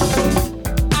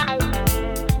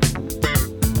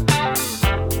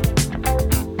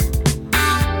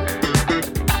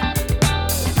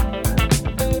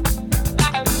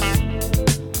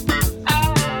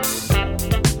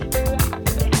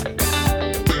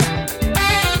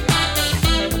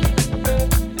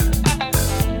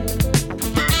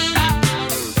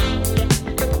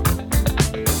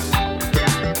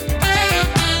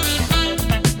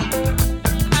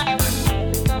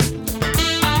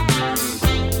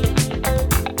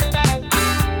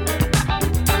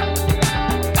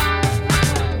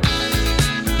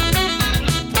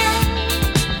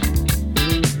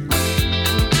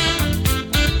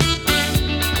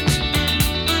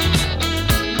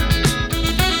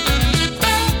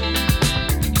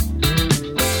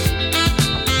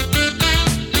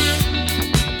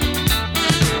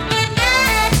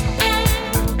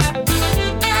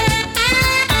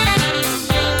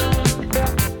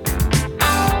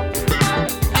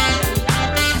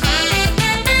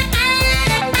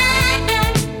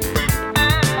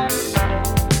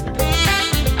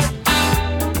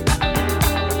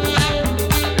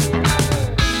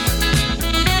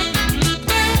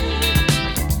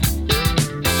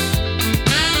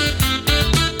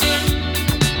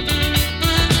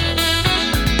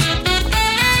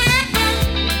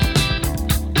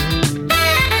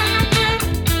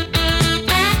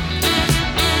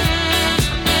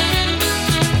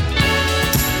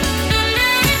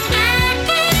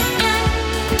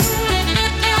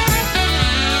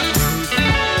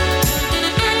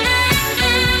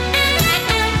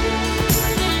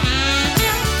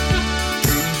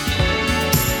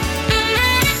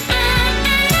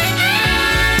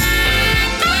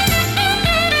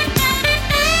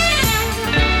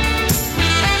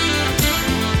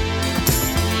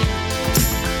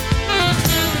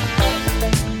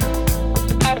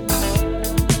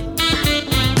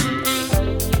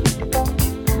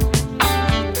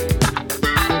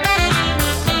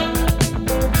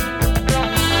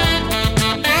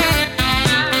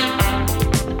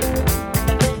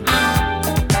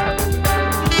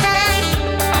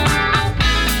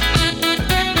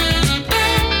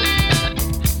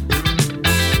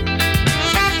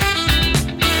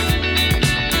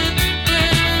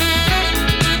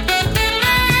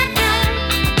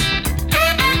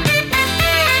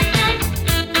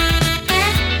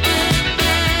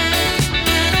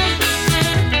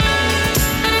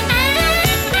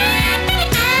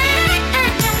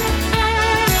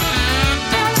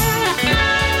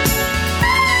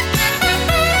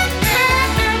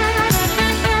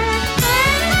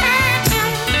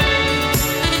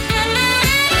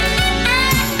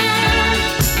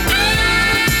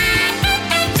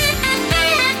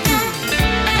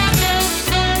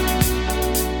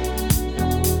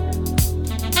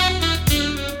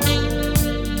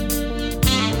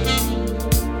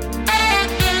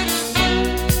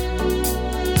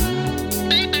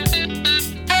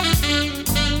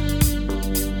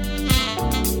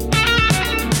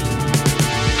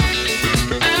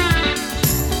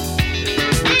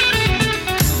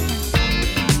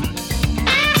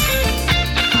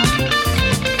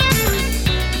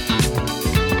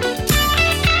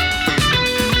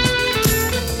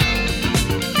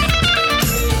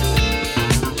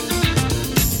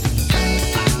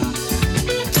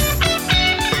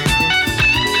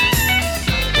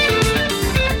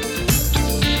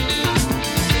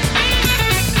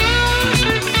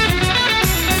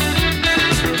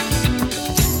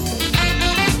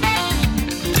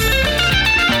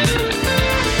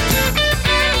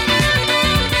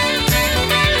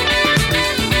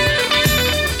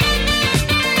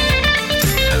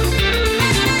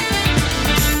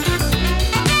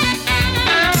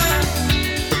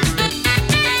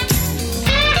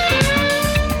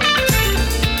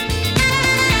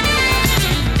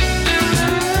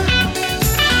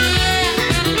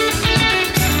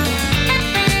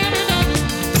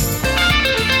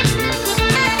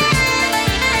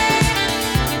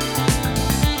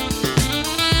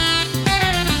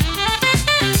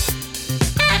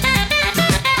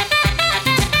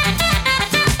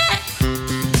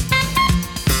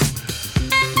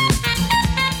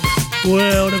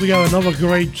 Well, there we go, another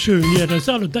great tune. Yeah, there's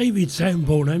other David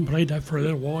Sanborn, I haven't played that for a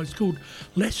little while. It's called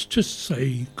Let's Just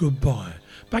Say Goodbye.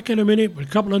 Back in a minute with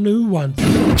a couple of new ones.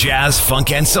 Jazz,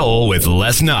 funk, and soul with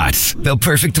Les Knott. The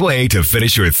perfect way to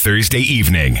finish your Thursday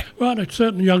evening. Right, a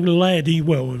certain young lad,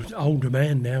 well, he's an older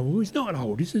man now. Well, he's not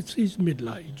old, he's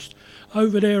middle-aged.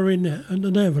 Over there in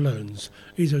the Netherlands,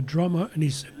 he's a drummer, and he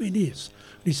sent me this.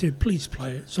 And he said, please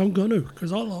play it. So I'm going to,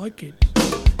 because I like it.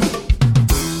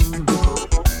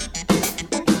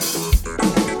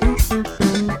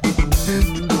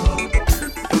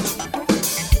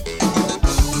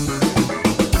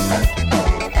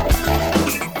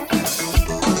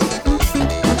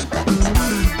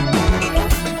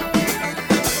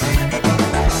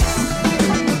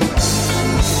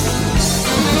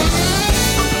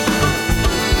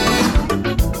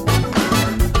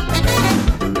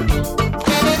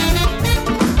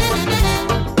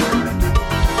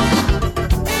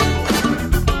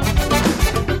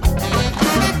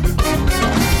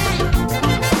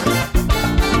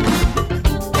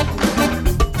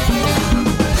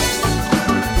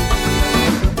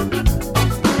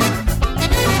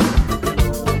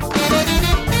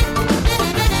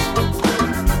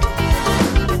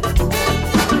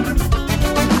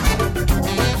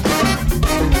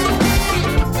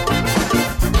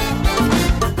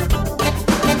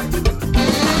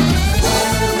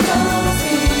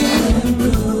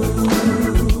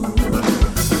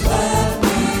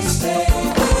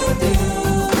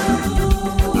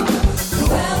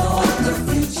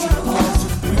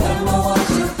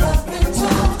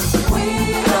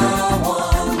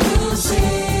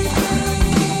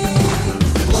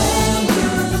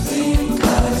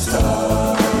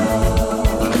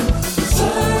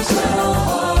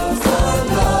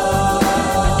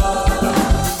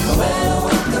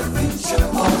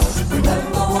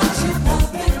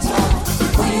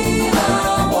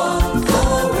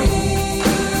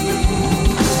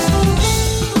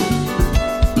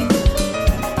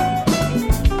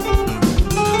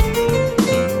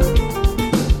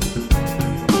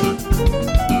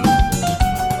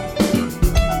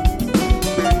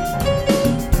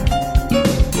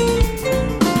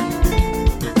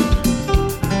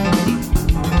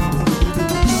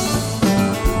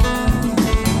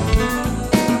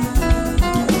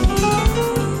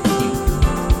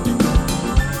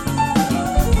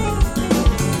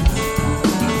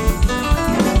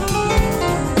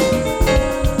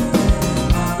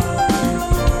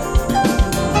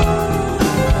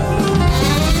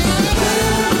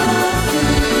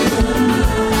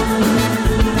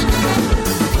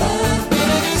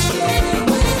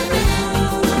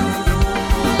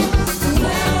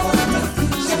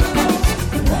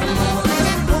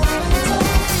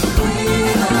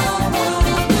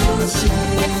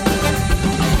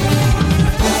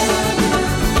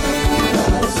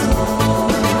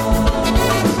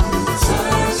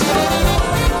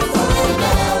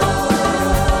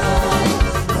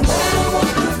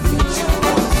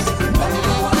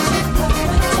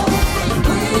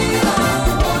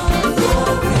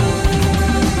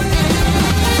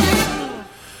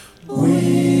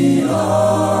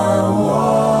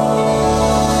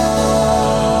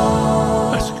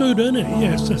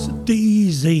 Yes, that's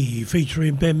DZ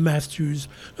featuring Ben Matthews.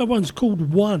 That one's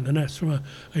called One, and that's from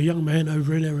a young man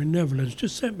over in there in Netherlands.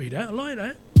 Just sent me that. I like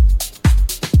that.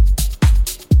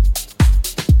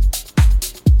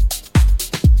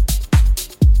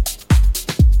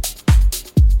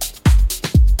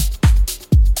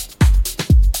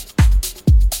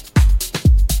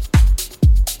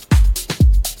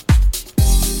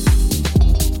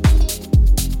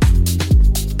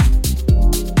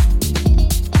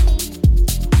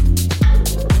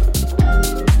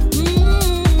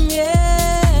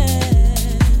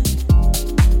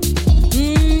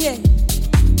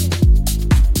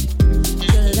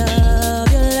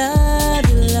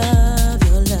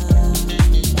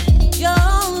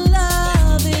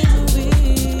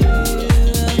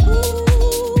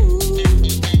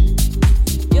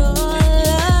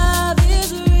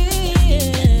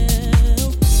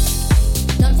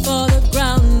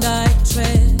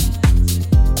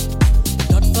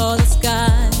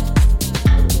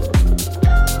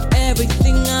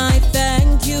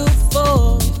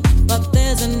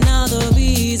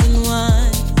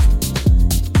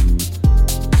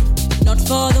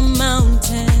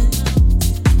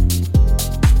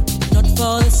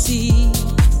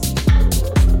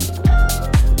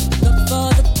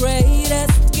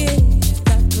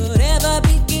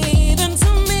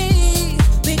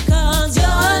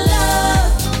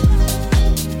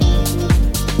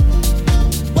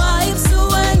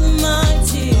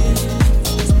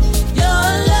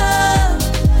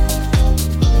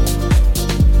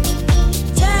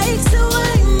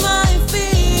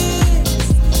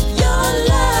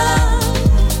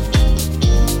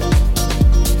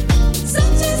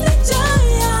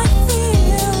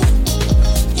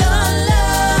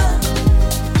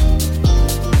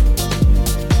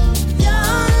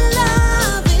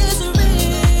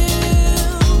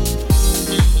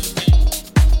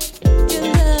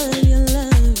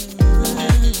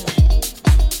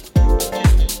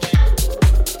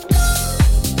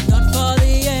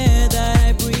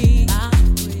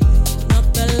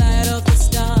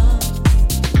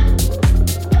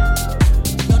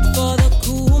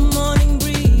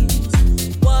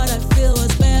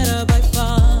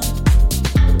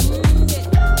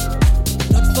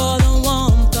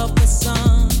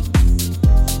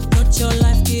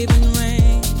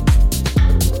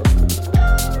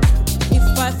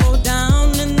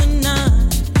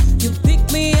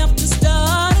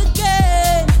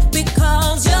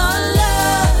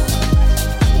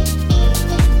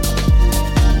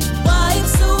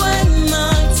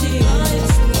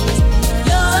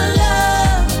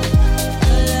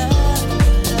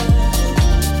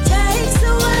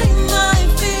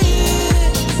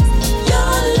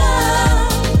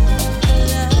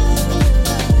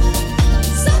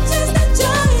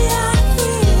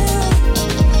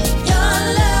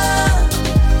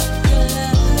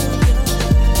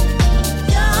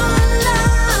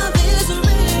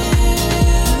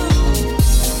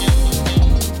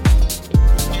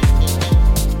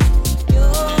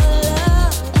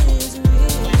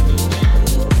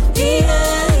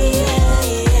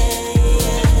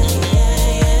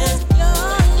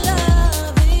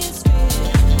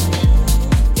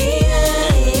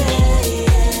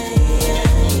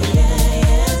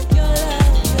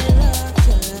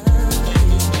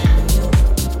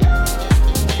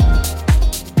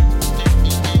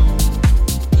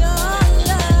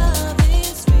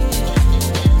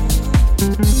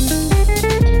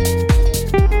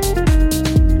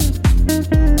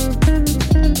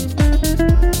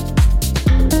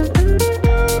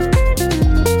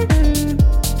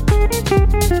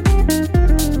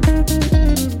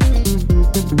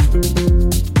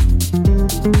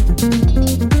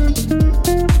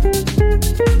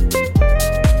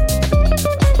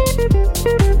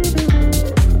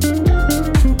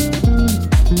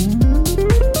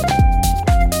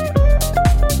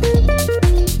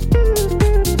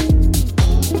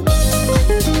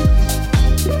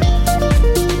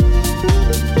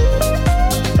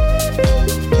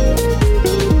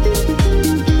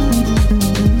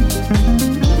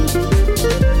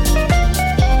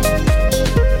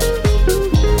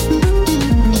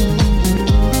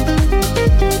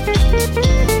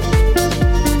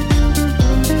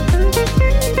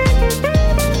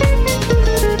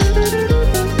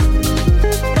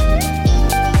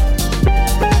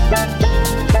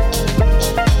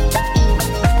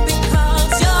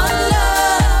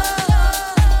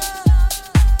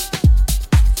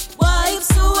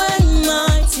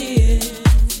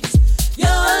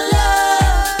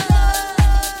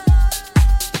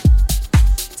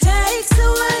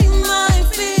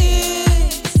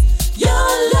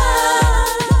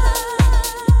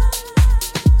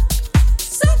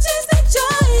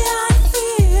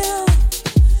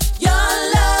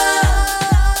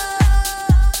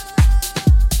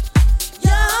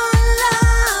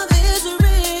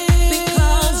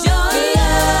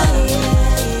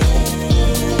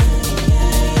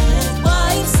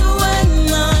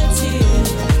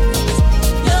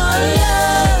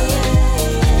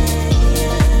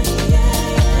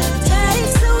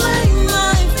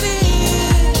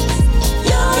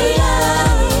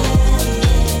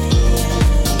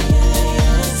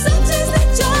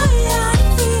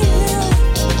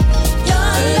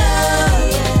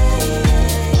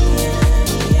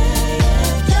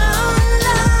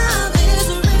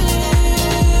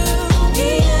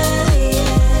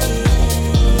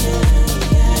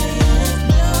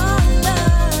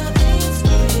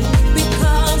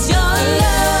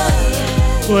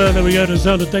 Well, there we go, the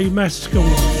sound of Dave Maskell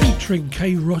featuring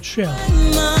Kay Rochelle.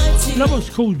 That was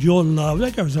called Your Love.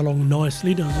 That goes along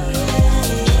nicely, doesn't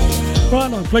it?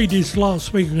 Right, I played this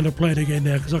last week. I'm going to play it again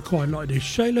now because I quite like this.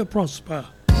 Shayla Prosper.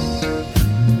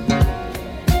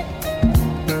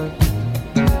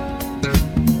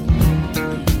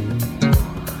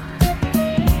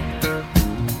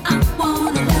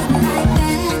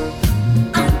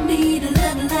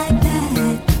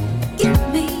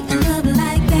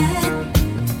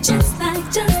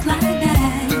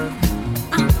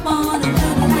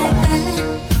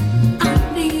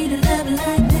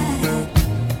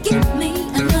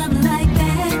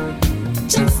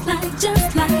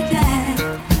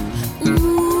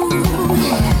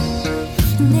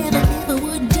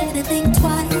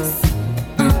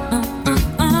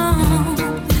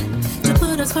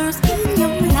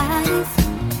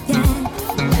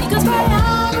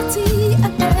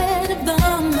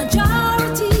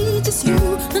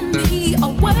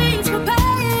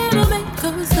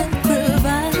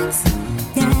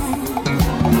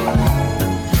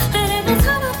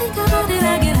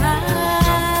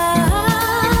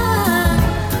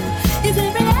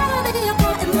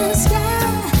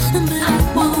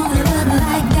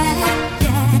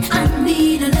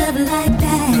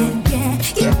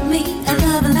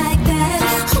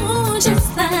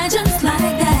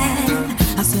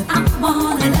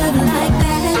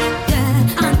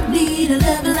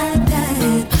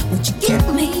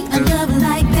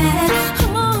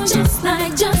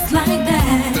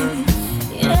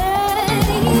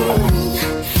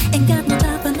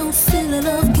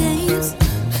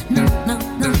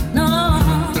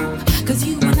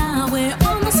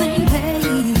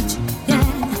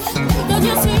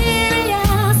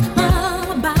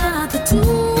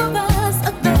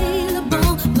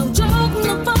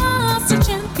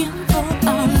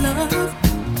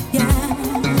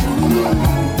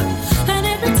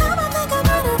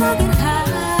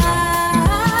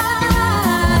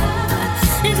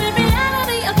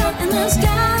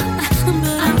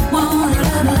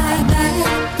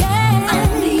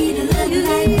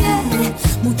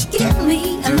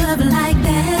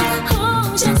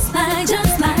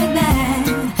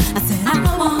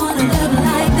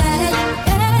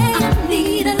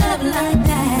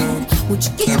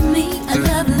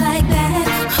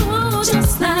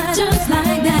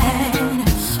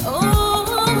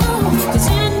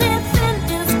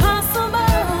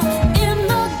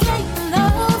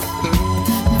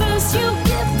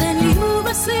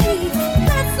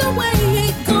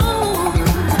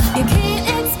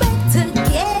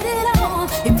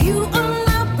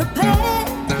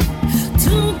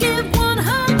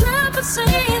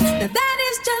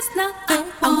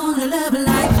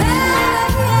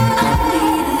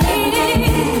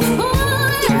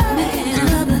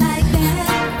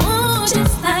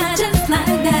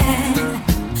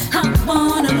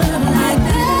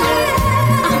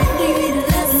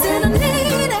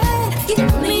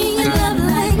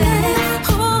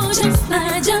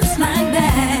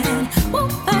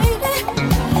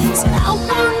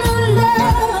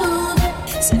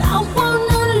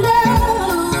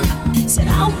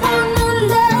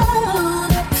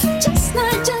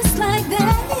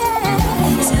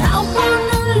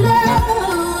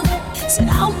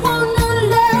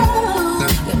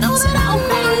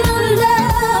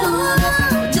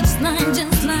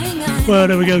 Well,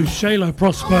 there we go, Shayla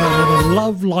Prosper with a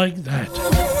love like that.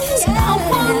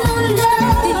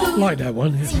 Like that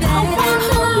one, yes.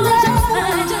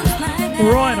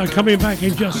 Right, I'm coming back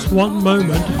in just one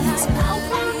moment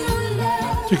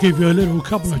to give you a little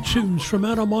couple of tunes from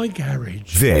out of my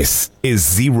garage. This is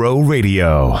Zero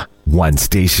Radio. One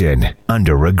station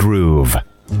under a groove.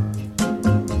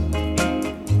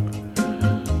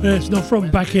 It's not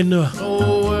from back in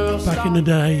the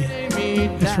day.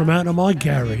 It's from out of my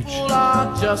garage.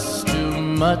 Just too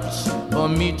much for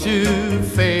me to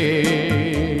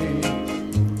face.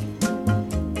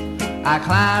 I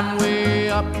climb way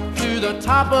up to the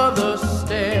top of the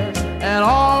stairs, and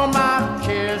all my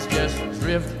cares just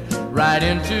drift right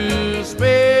into space.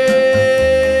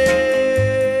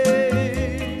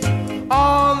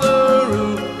 On the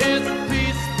roof is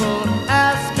peaceful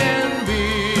as can be,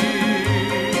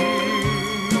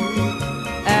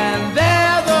 and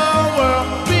there the world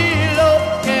below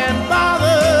can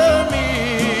bother me.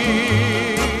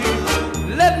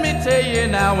 Let me tell you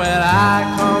now, when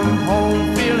I come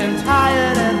home feeling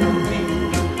tired and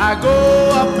weak, I go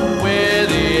up where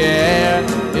the air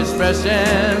is fresh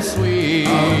and sweet.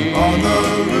 On the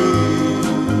roof,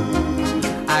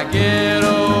 I get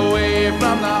away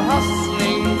from the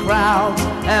hustling crowd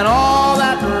and all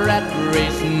that rat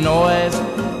race noise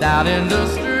down in the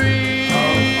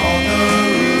street.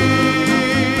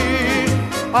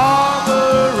 on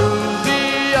the roof,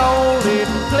 the only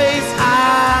place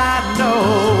I know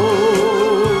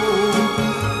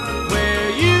where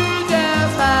you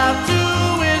just have to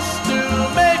wish to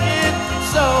make it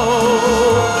so.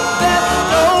 Let's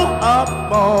go up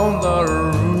on the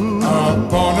roof.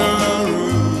 Up on the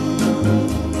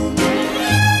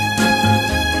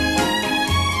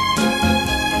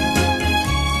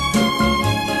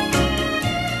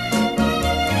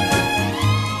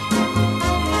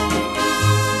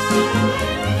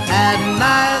at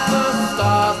night the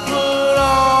stars put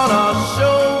on a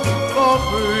show for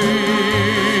free.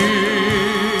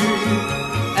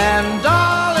 And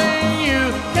darling, you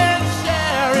can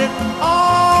share it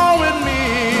all with me.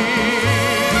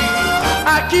 I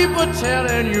keep a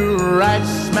telling you right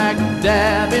smack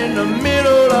dab in the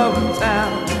middle of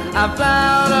town, I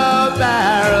found a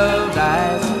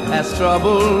paradise that's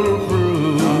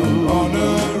trouble-proof. On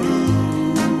the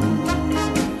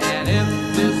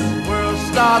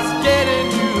starts getting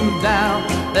you down,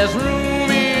 there's room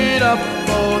enough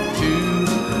for two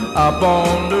up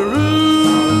on the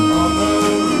roof,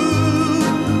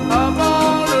 up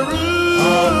on the roof,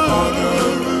 up on the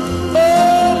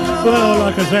roof. Well,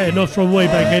 like I say, not from way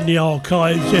back in the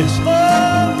archives, yes.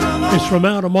 It's from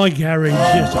out of my garage,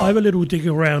 yes. I have a little dig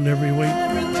around every week.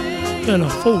 And I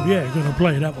thought, yeah, I'm going to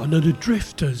play that one of the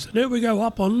Drifters. There we go,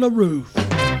 up on the roof.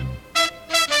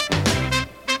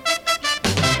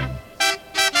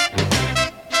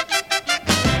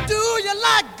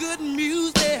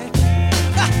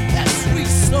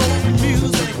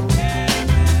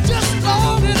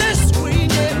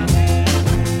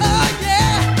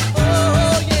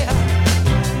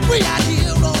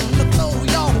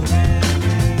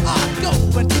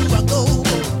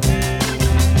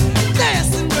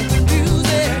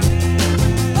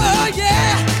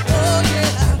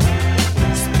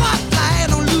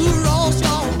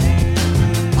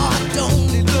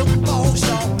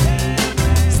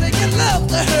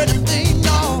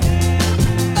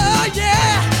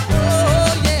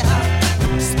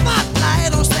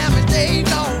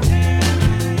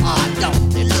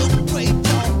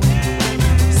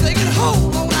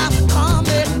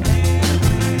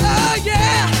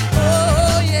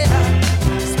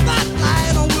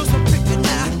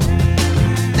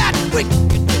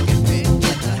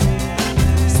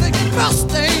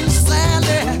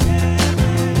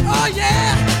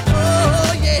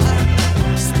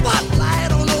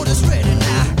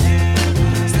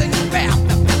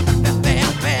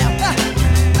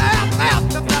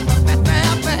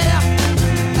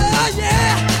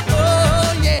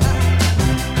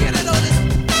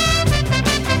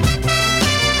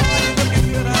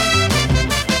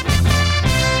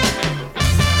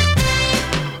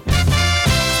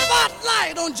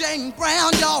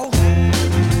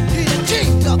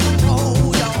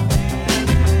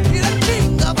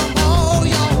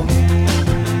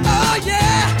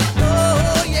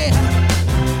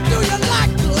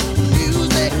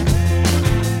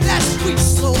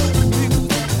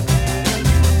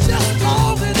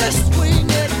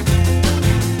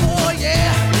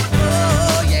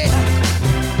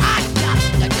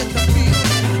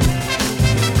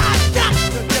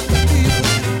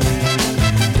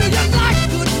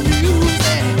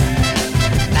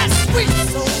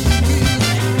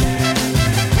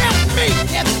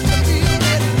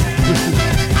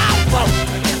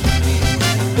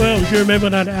 You remember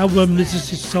that album, This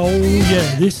Is Soul?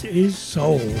 Yeah, This Is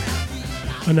Soul.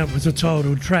 And that was the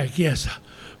title track, yes.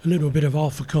 A little bit of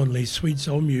Arthur Conley's sweet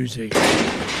soul music.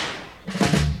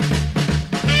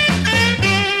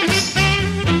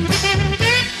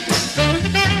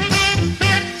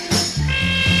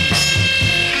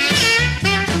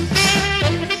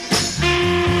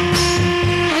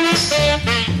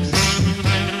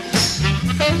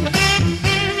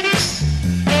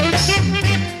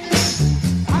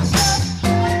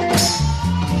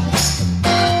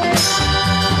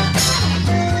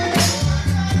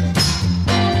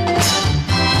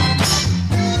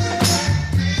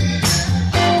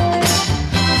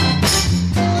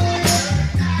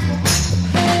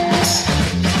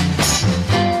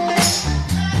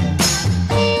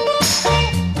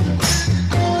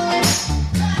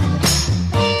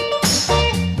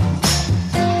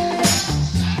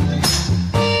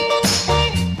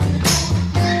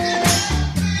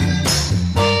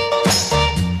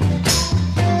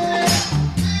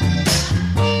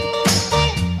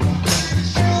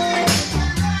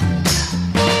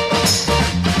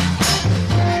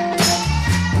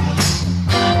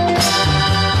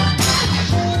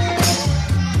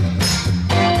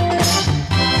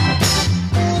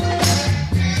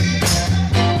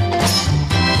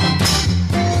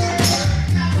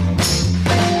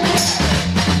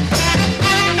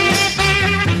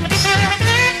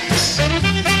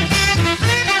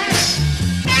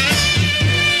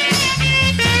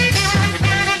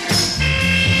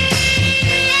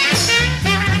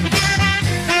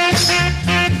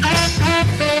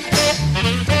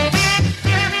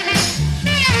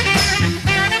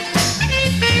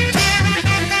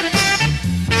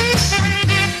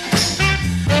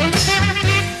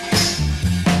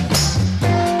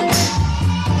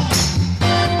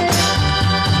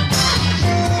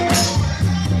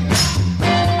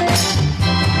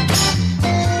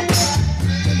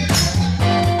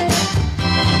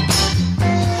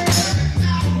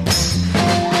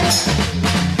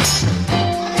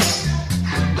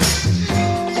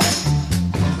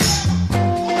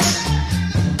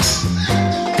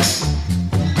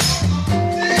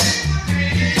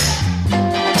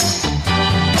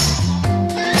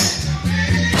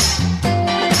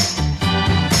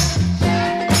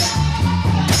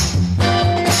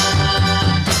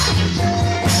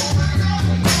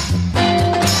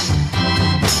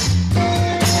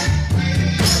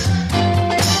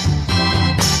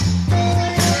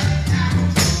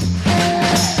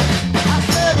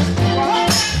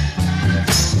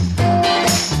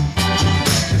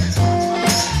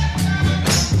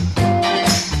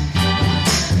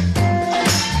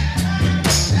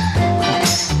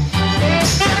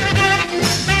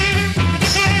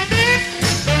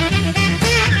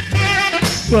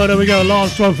 Well, there we go.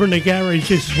 Last one from the garage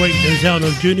this week. The sound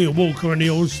of Junior Walker and the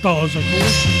All Stars, of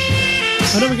course.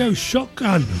 And there we go.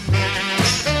 Shotgun.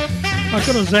 I've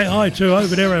got to say hi to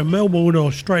over there in Melbourne,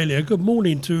 Australia. Good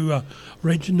morning to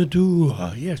Reginald.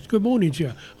 Yes, good morning to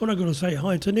you. And I've got to say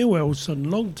hi to Neil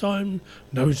Elson. Long time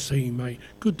no see, mate.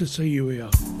 Good to see you here.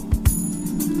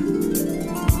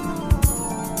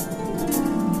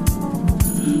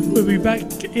 We'll be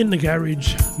back in the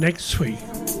garage next week.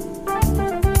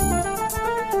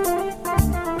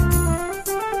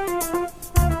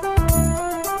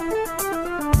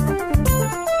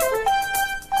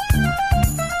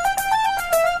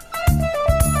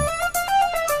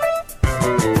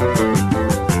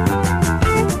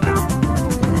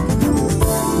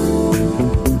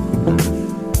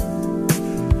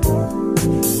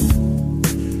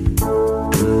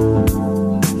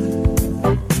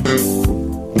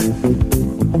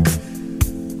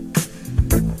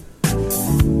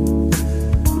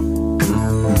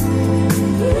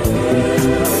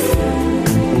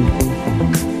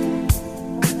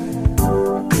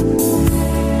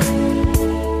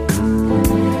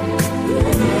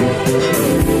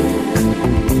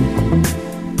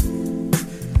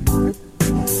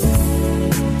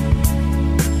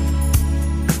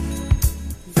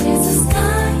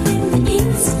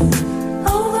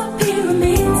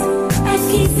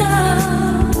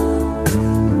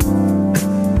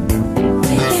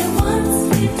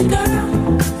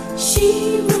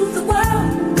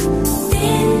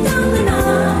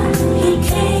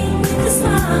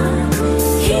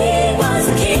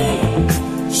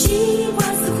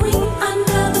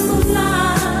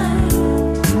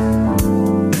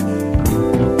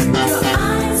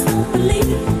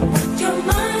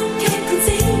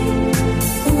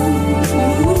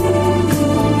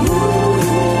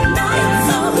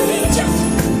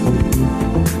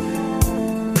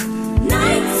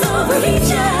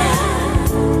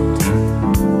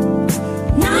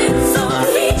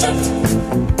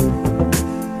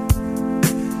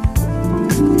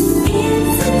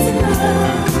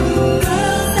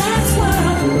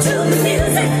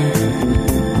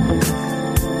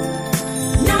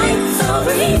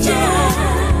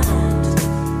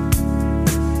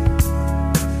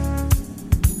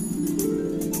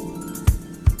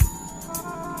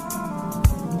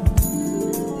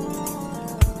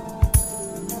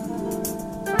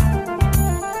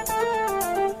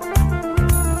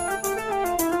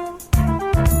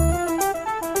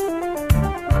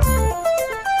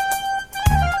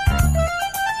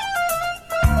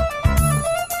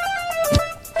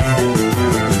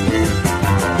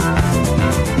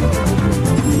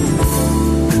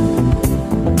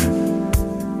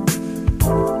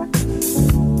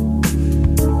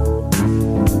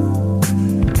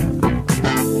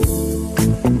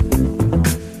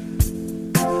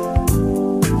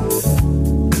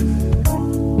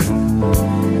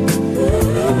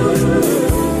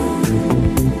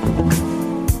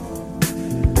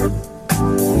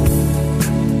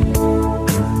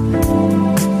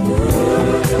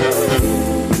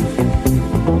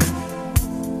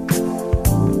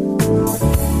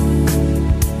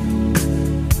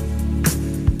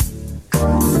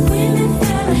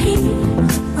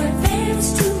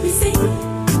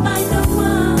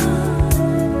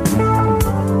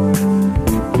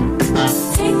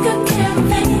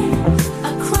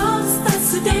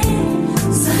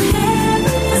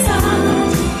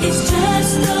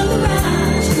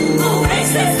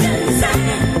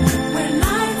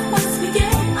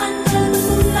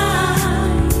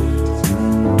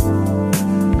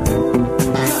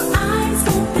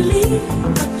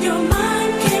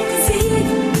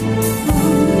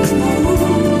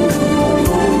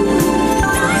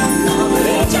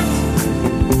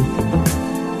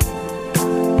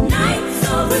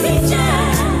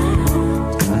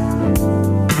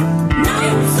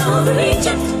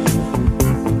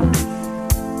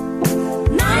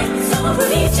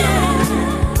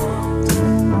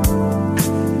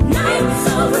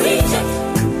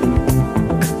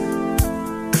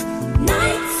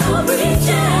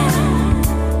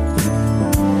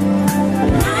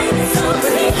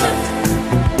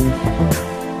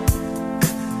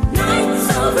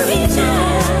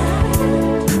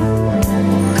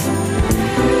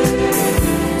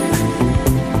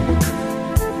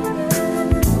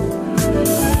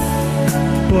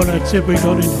 If we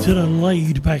got into the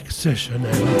laid-back session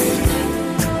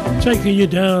now, taking you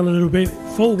down a little bit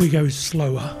before we go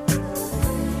slower.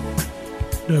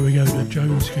 There we go, the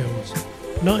Jones Girls,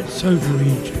 Nights Over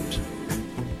Egypt.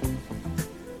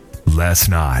 Les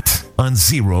Knott on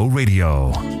Zero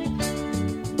Radio.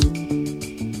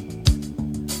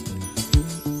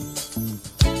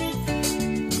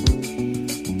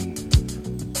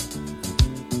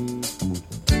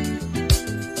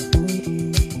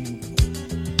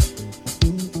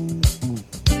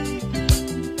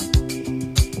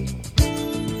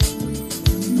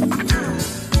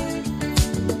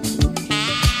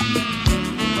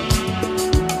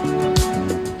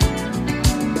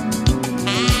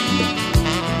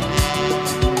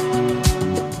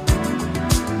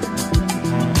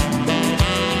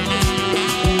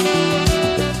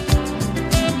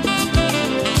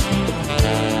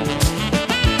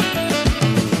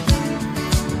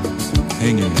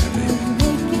 Hang in there, baby.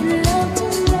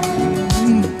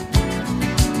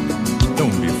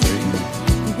 Don't be afraid.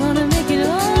 Wanna make it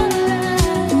all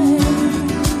right.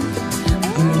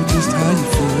 I know just how you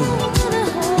feel. Wanna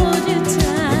hold you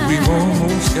tight. But we've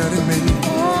almost got it made.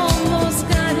 Almost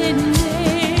got it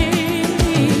made.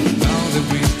 Now that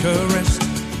we've caressed,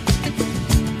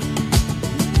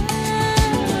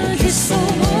 kiss so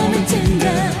warm and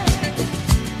tender.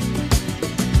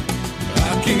 I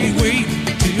can't wait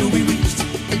till we reach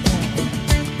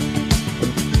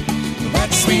that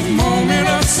sweet moment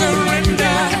of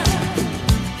surrender.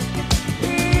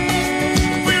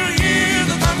 We'll hear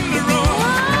the thunder roar.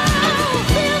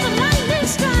 Feel the lightning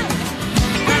strike.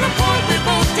 At a point we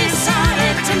both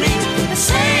decided to meet the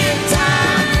same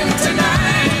time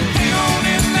tonight. Hang on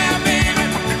in there, baby.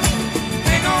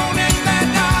 Hang on in there,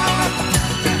 darling.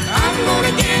 I'm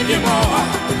gonna give you more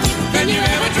than you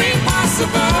ever dreamed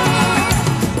possible.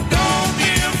 Don't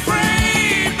be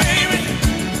afraid, baby.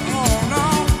 Oh no,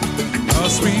 a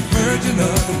sweet virgin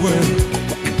of the world.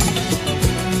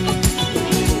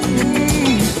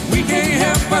 We can't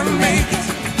help but make it,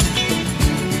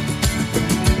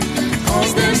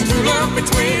 'cause there's true love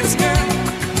between us, girl.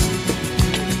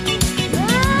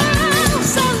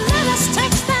 So let us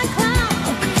touch that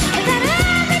cloud that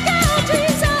every girl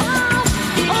dreams of.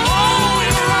 Oh,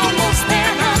 you're almost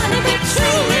there, honey. We're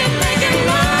truly making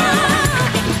love.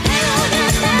 Hang on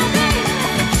in there, baby.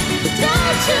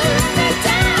 Don't you let me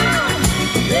down.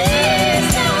 Please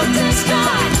don't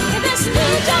destroy this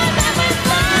new joy that we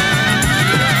found.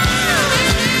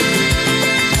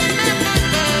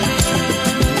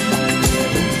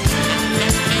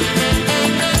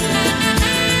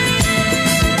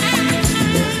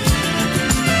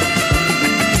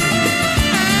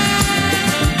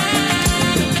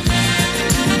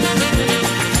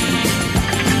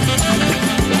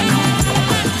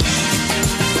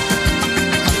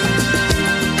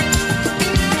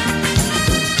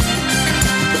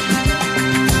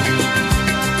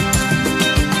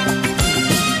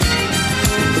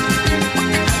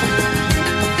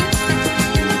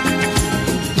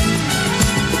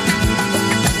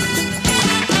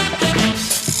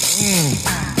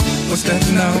 What's that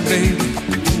now, baby?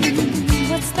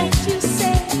 What's that you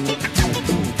say?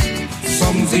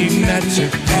 Something's eating at you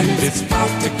and it's about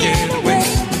to get away.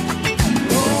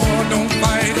 Oh, don't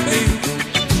fight it, baby.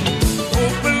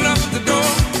 Open up the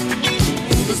door,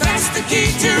 'cause that's the key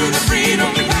to the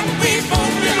freedom that we've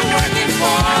both been working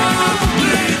for.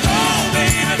 Let it go,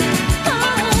 baby. Oh,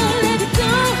 let it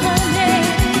go, honey.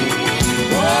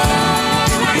 Oh,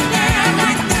 right there,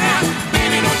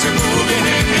 baby, don't you move it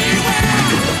anywhere.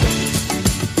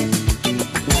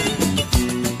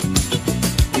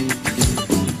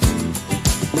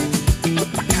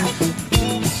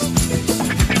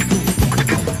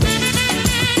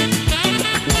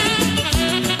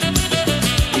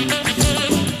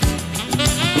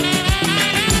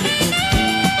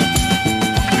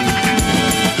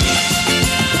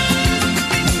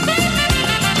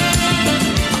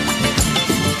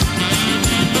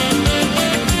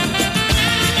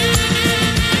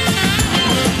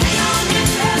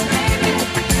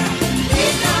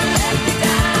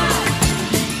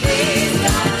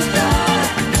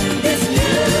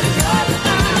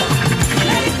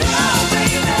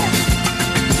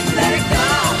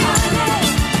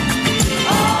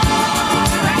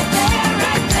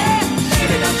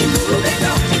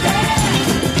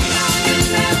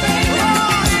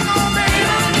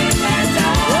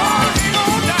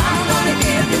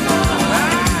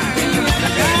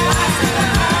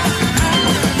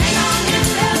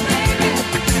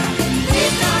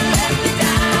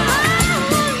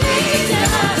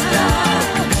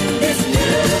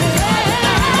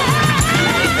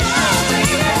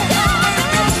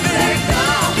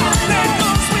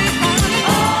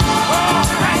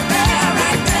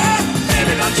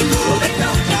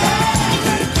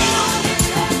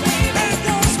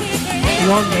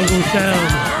 Wonderful sound.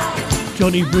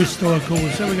 Johnny Bristol, of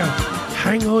course. There we go.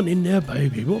 Hang on in there,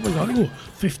 baby. What we got? Oh,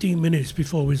 15 minutes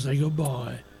before we say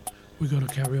goodbye. We got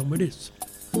to carry on with this.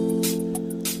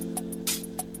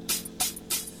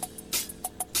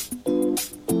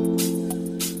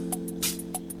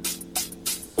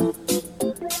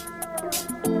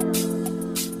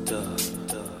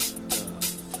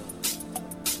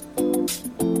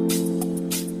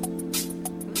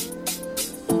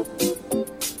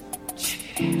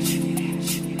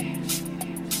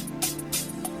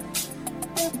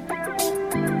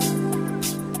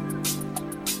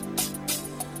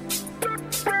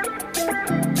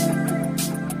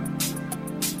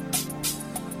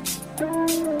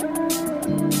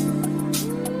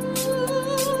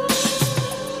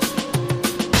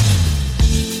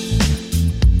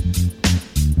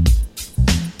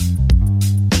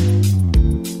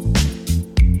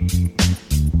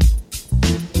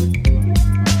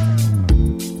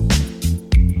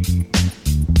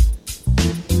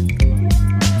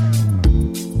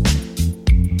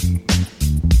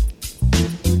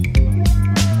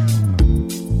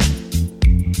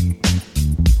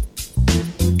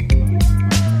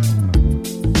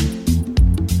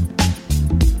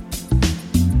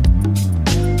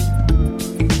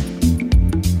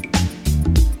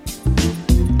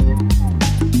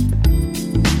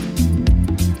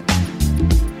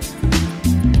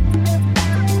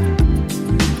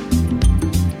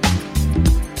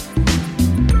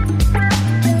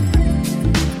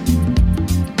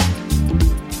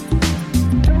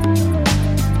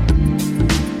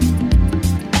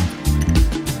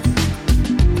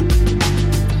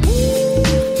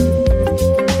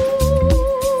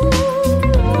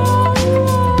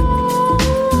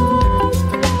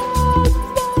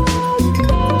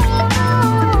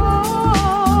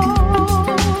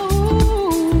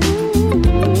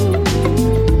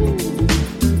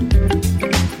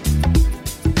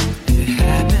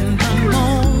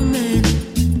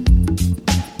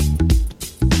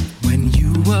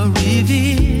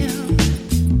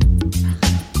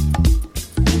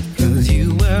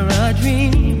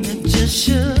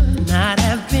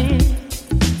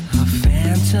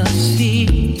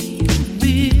 fantasy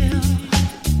real.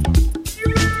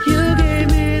 You gave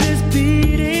me this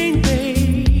beating,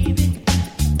 baby,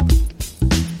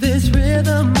 this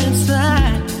rhythm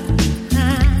inside.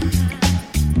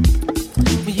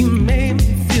 You made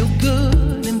me feel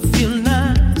good and feel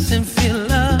nice and feel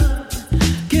love.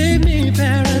 Gave me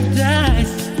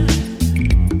paradise.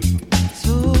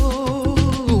 So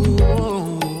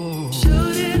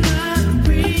shouldn't I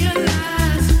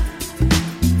realize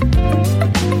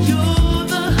you're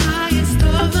the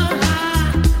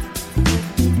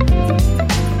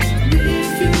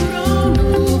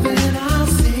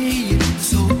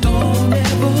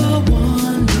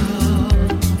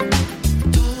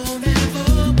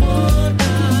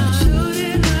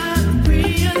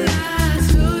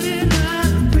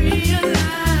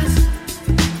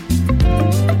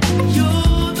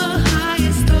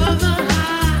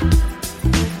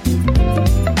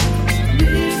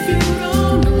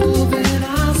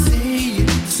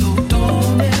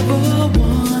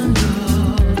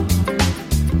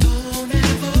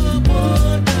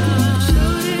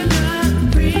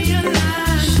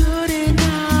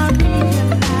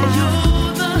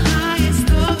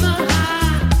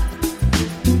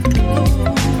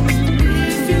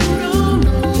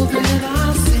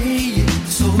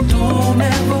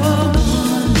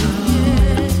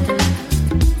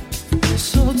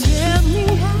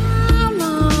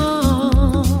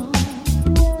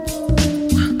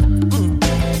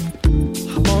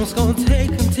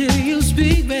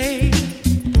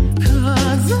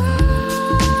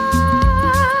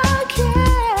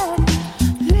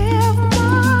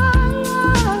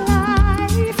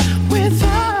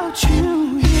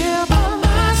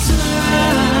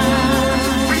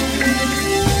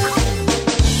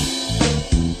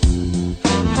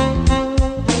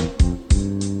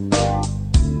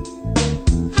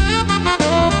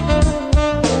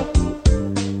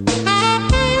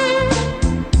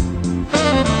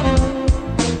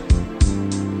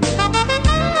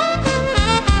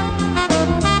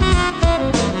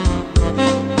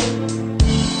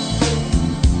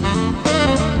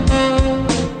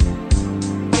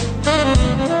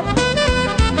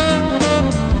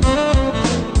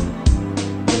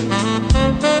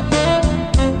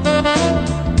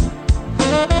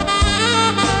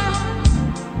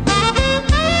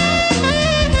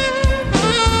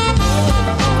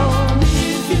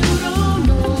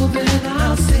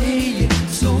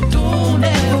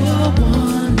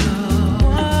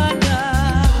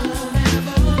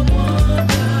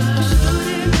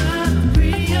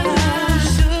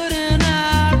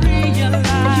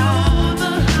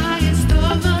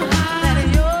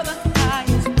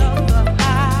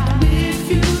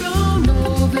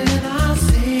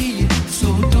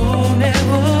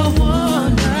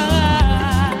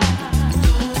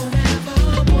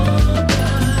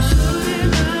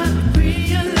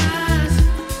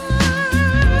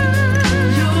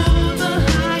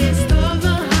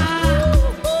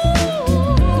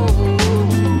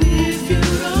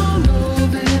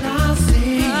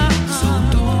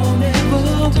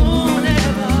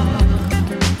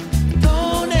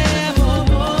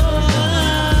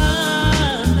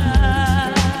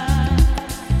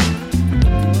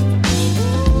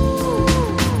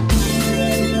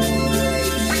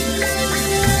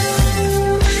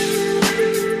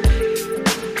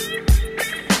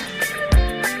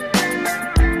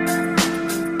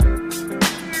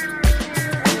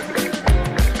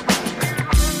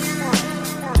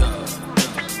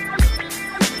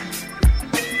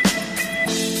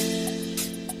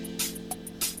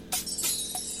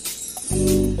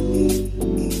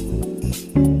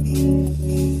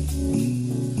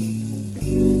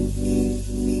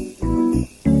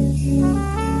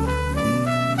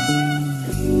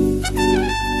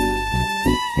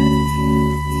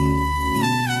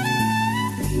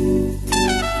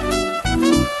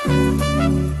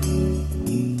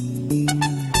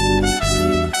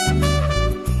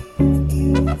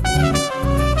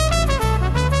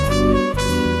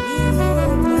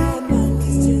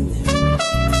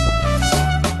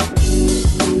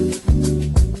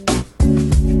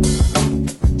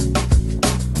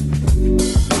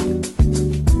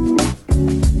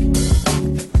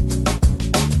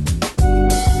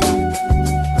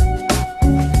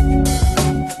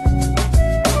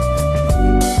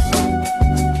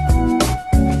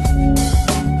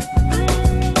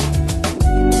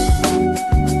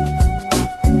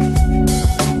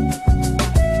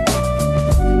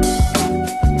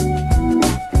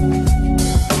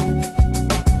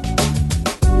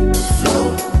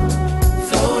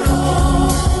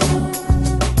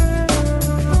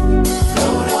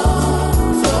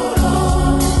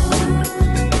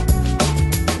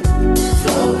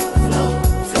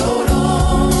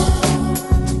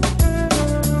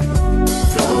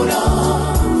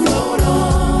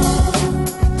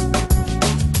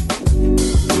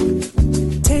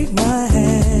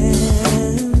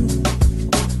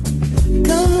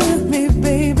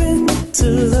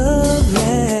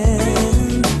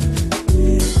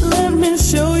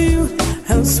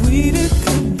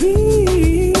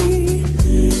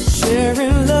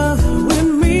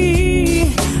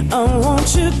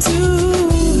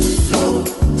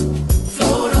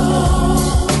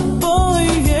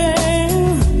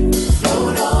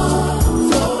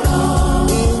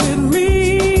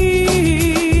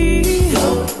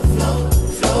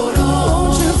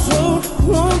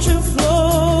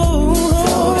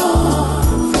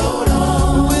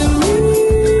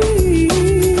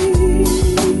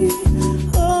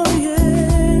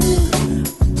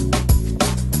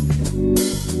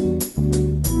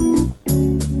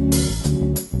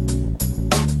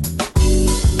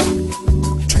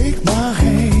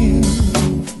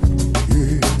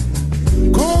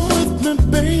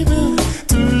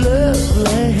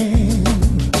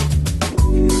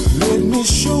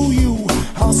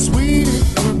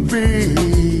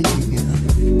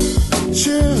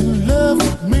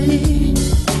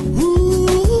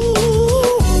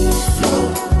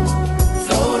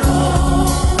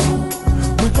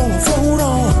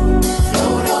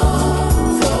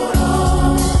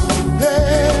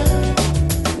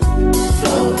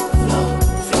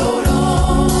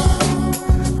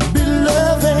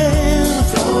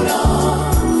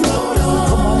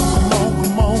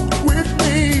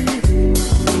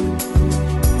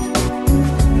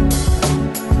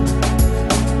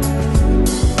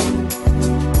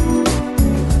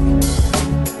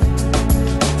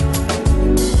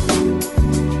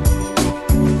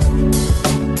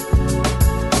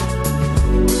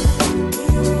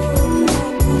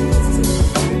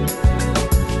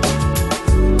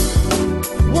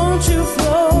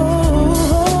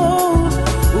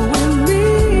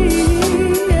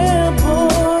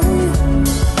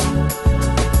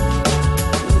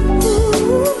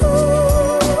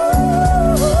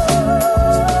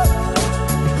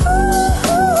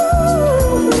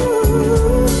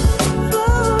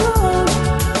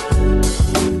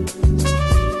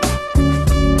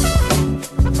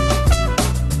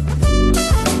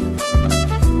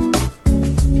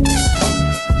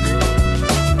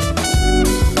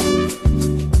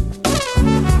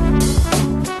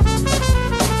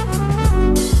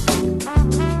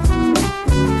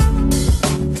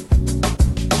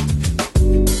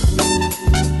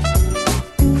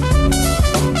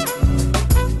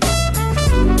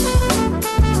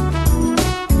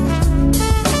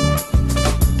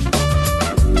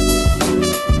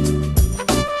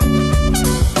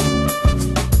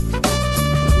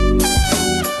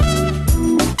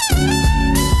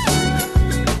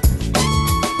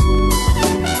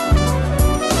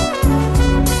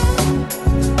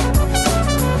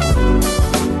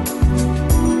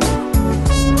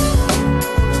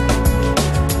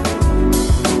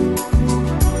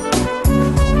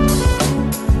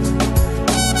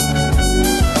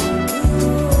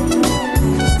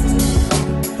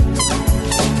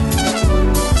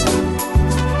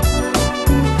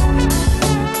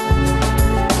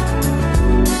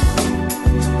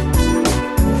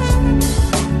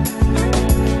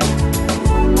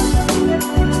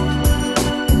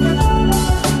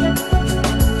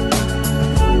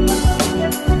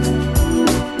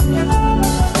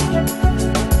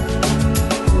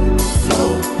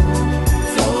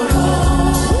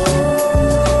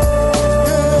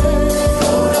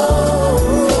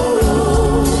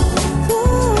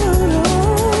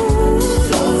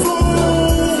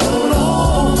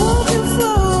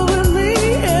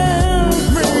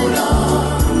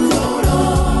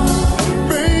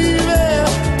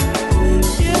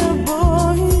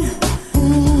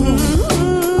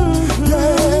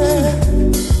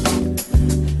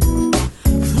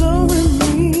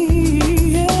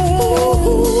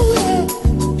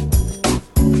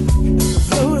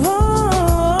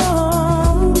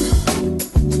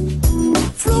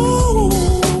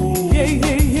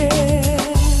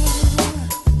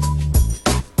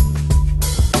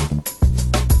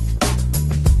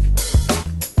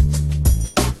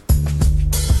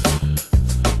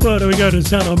Well, there we go, the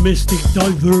sound of Mystic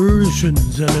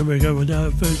Diversions, and then we go with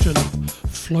that version of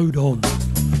Float On.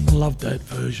 Love that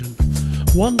version.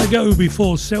 One to go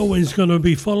before Selwyn's going to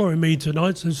be following me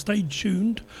tonight, so stay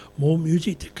tuned. More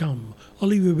music to come. I'll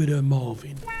leave you with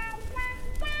Marvin.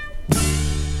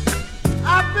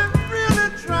 I've been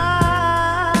really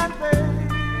trying, baby,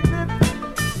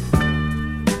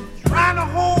 trying to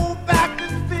hold back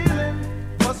this feeling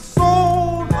for so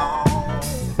long.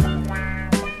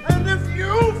 And if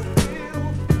you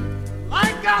feel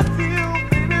like I feel,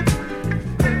 baby,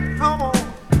 then come on.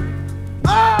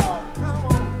 Oh, come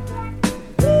on.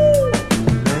 Woo.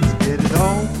 Let's get it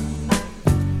on.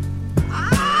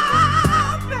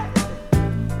 Ah,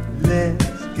 baby.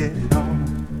 Let's get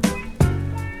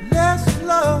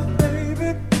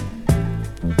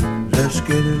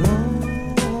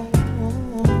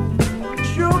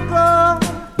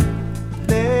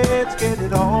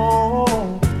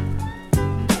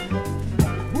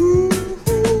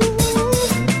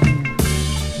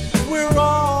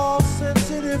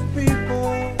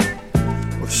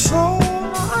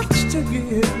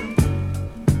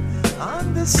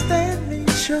understand me,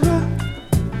 sugar.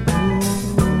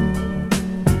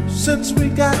 Since we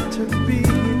got to be,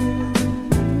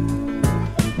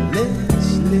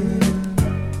 let's live.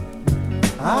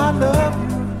 I love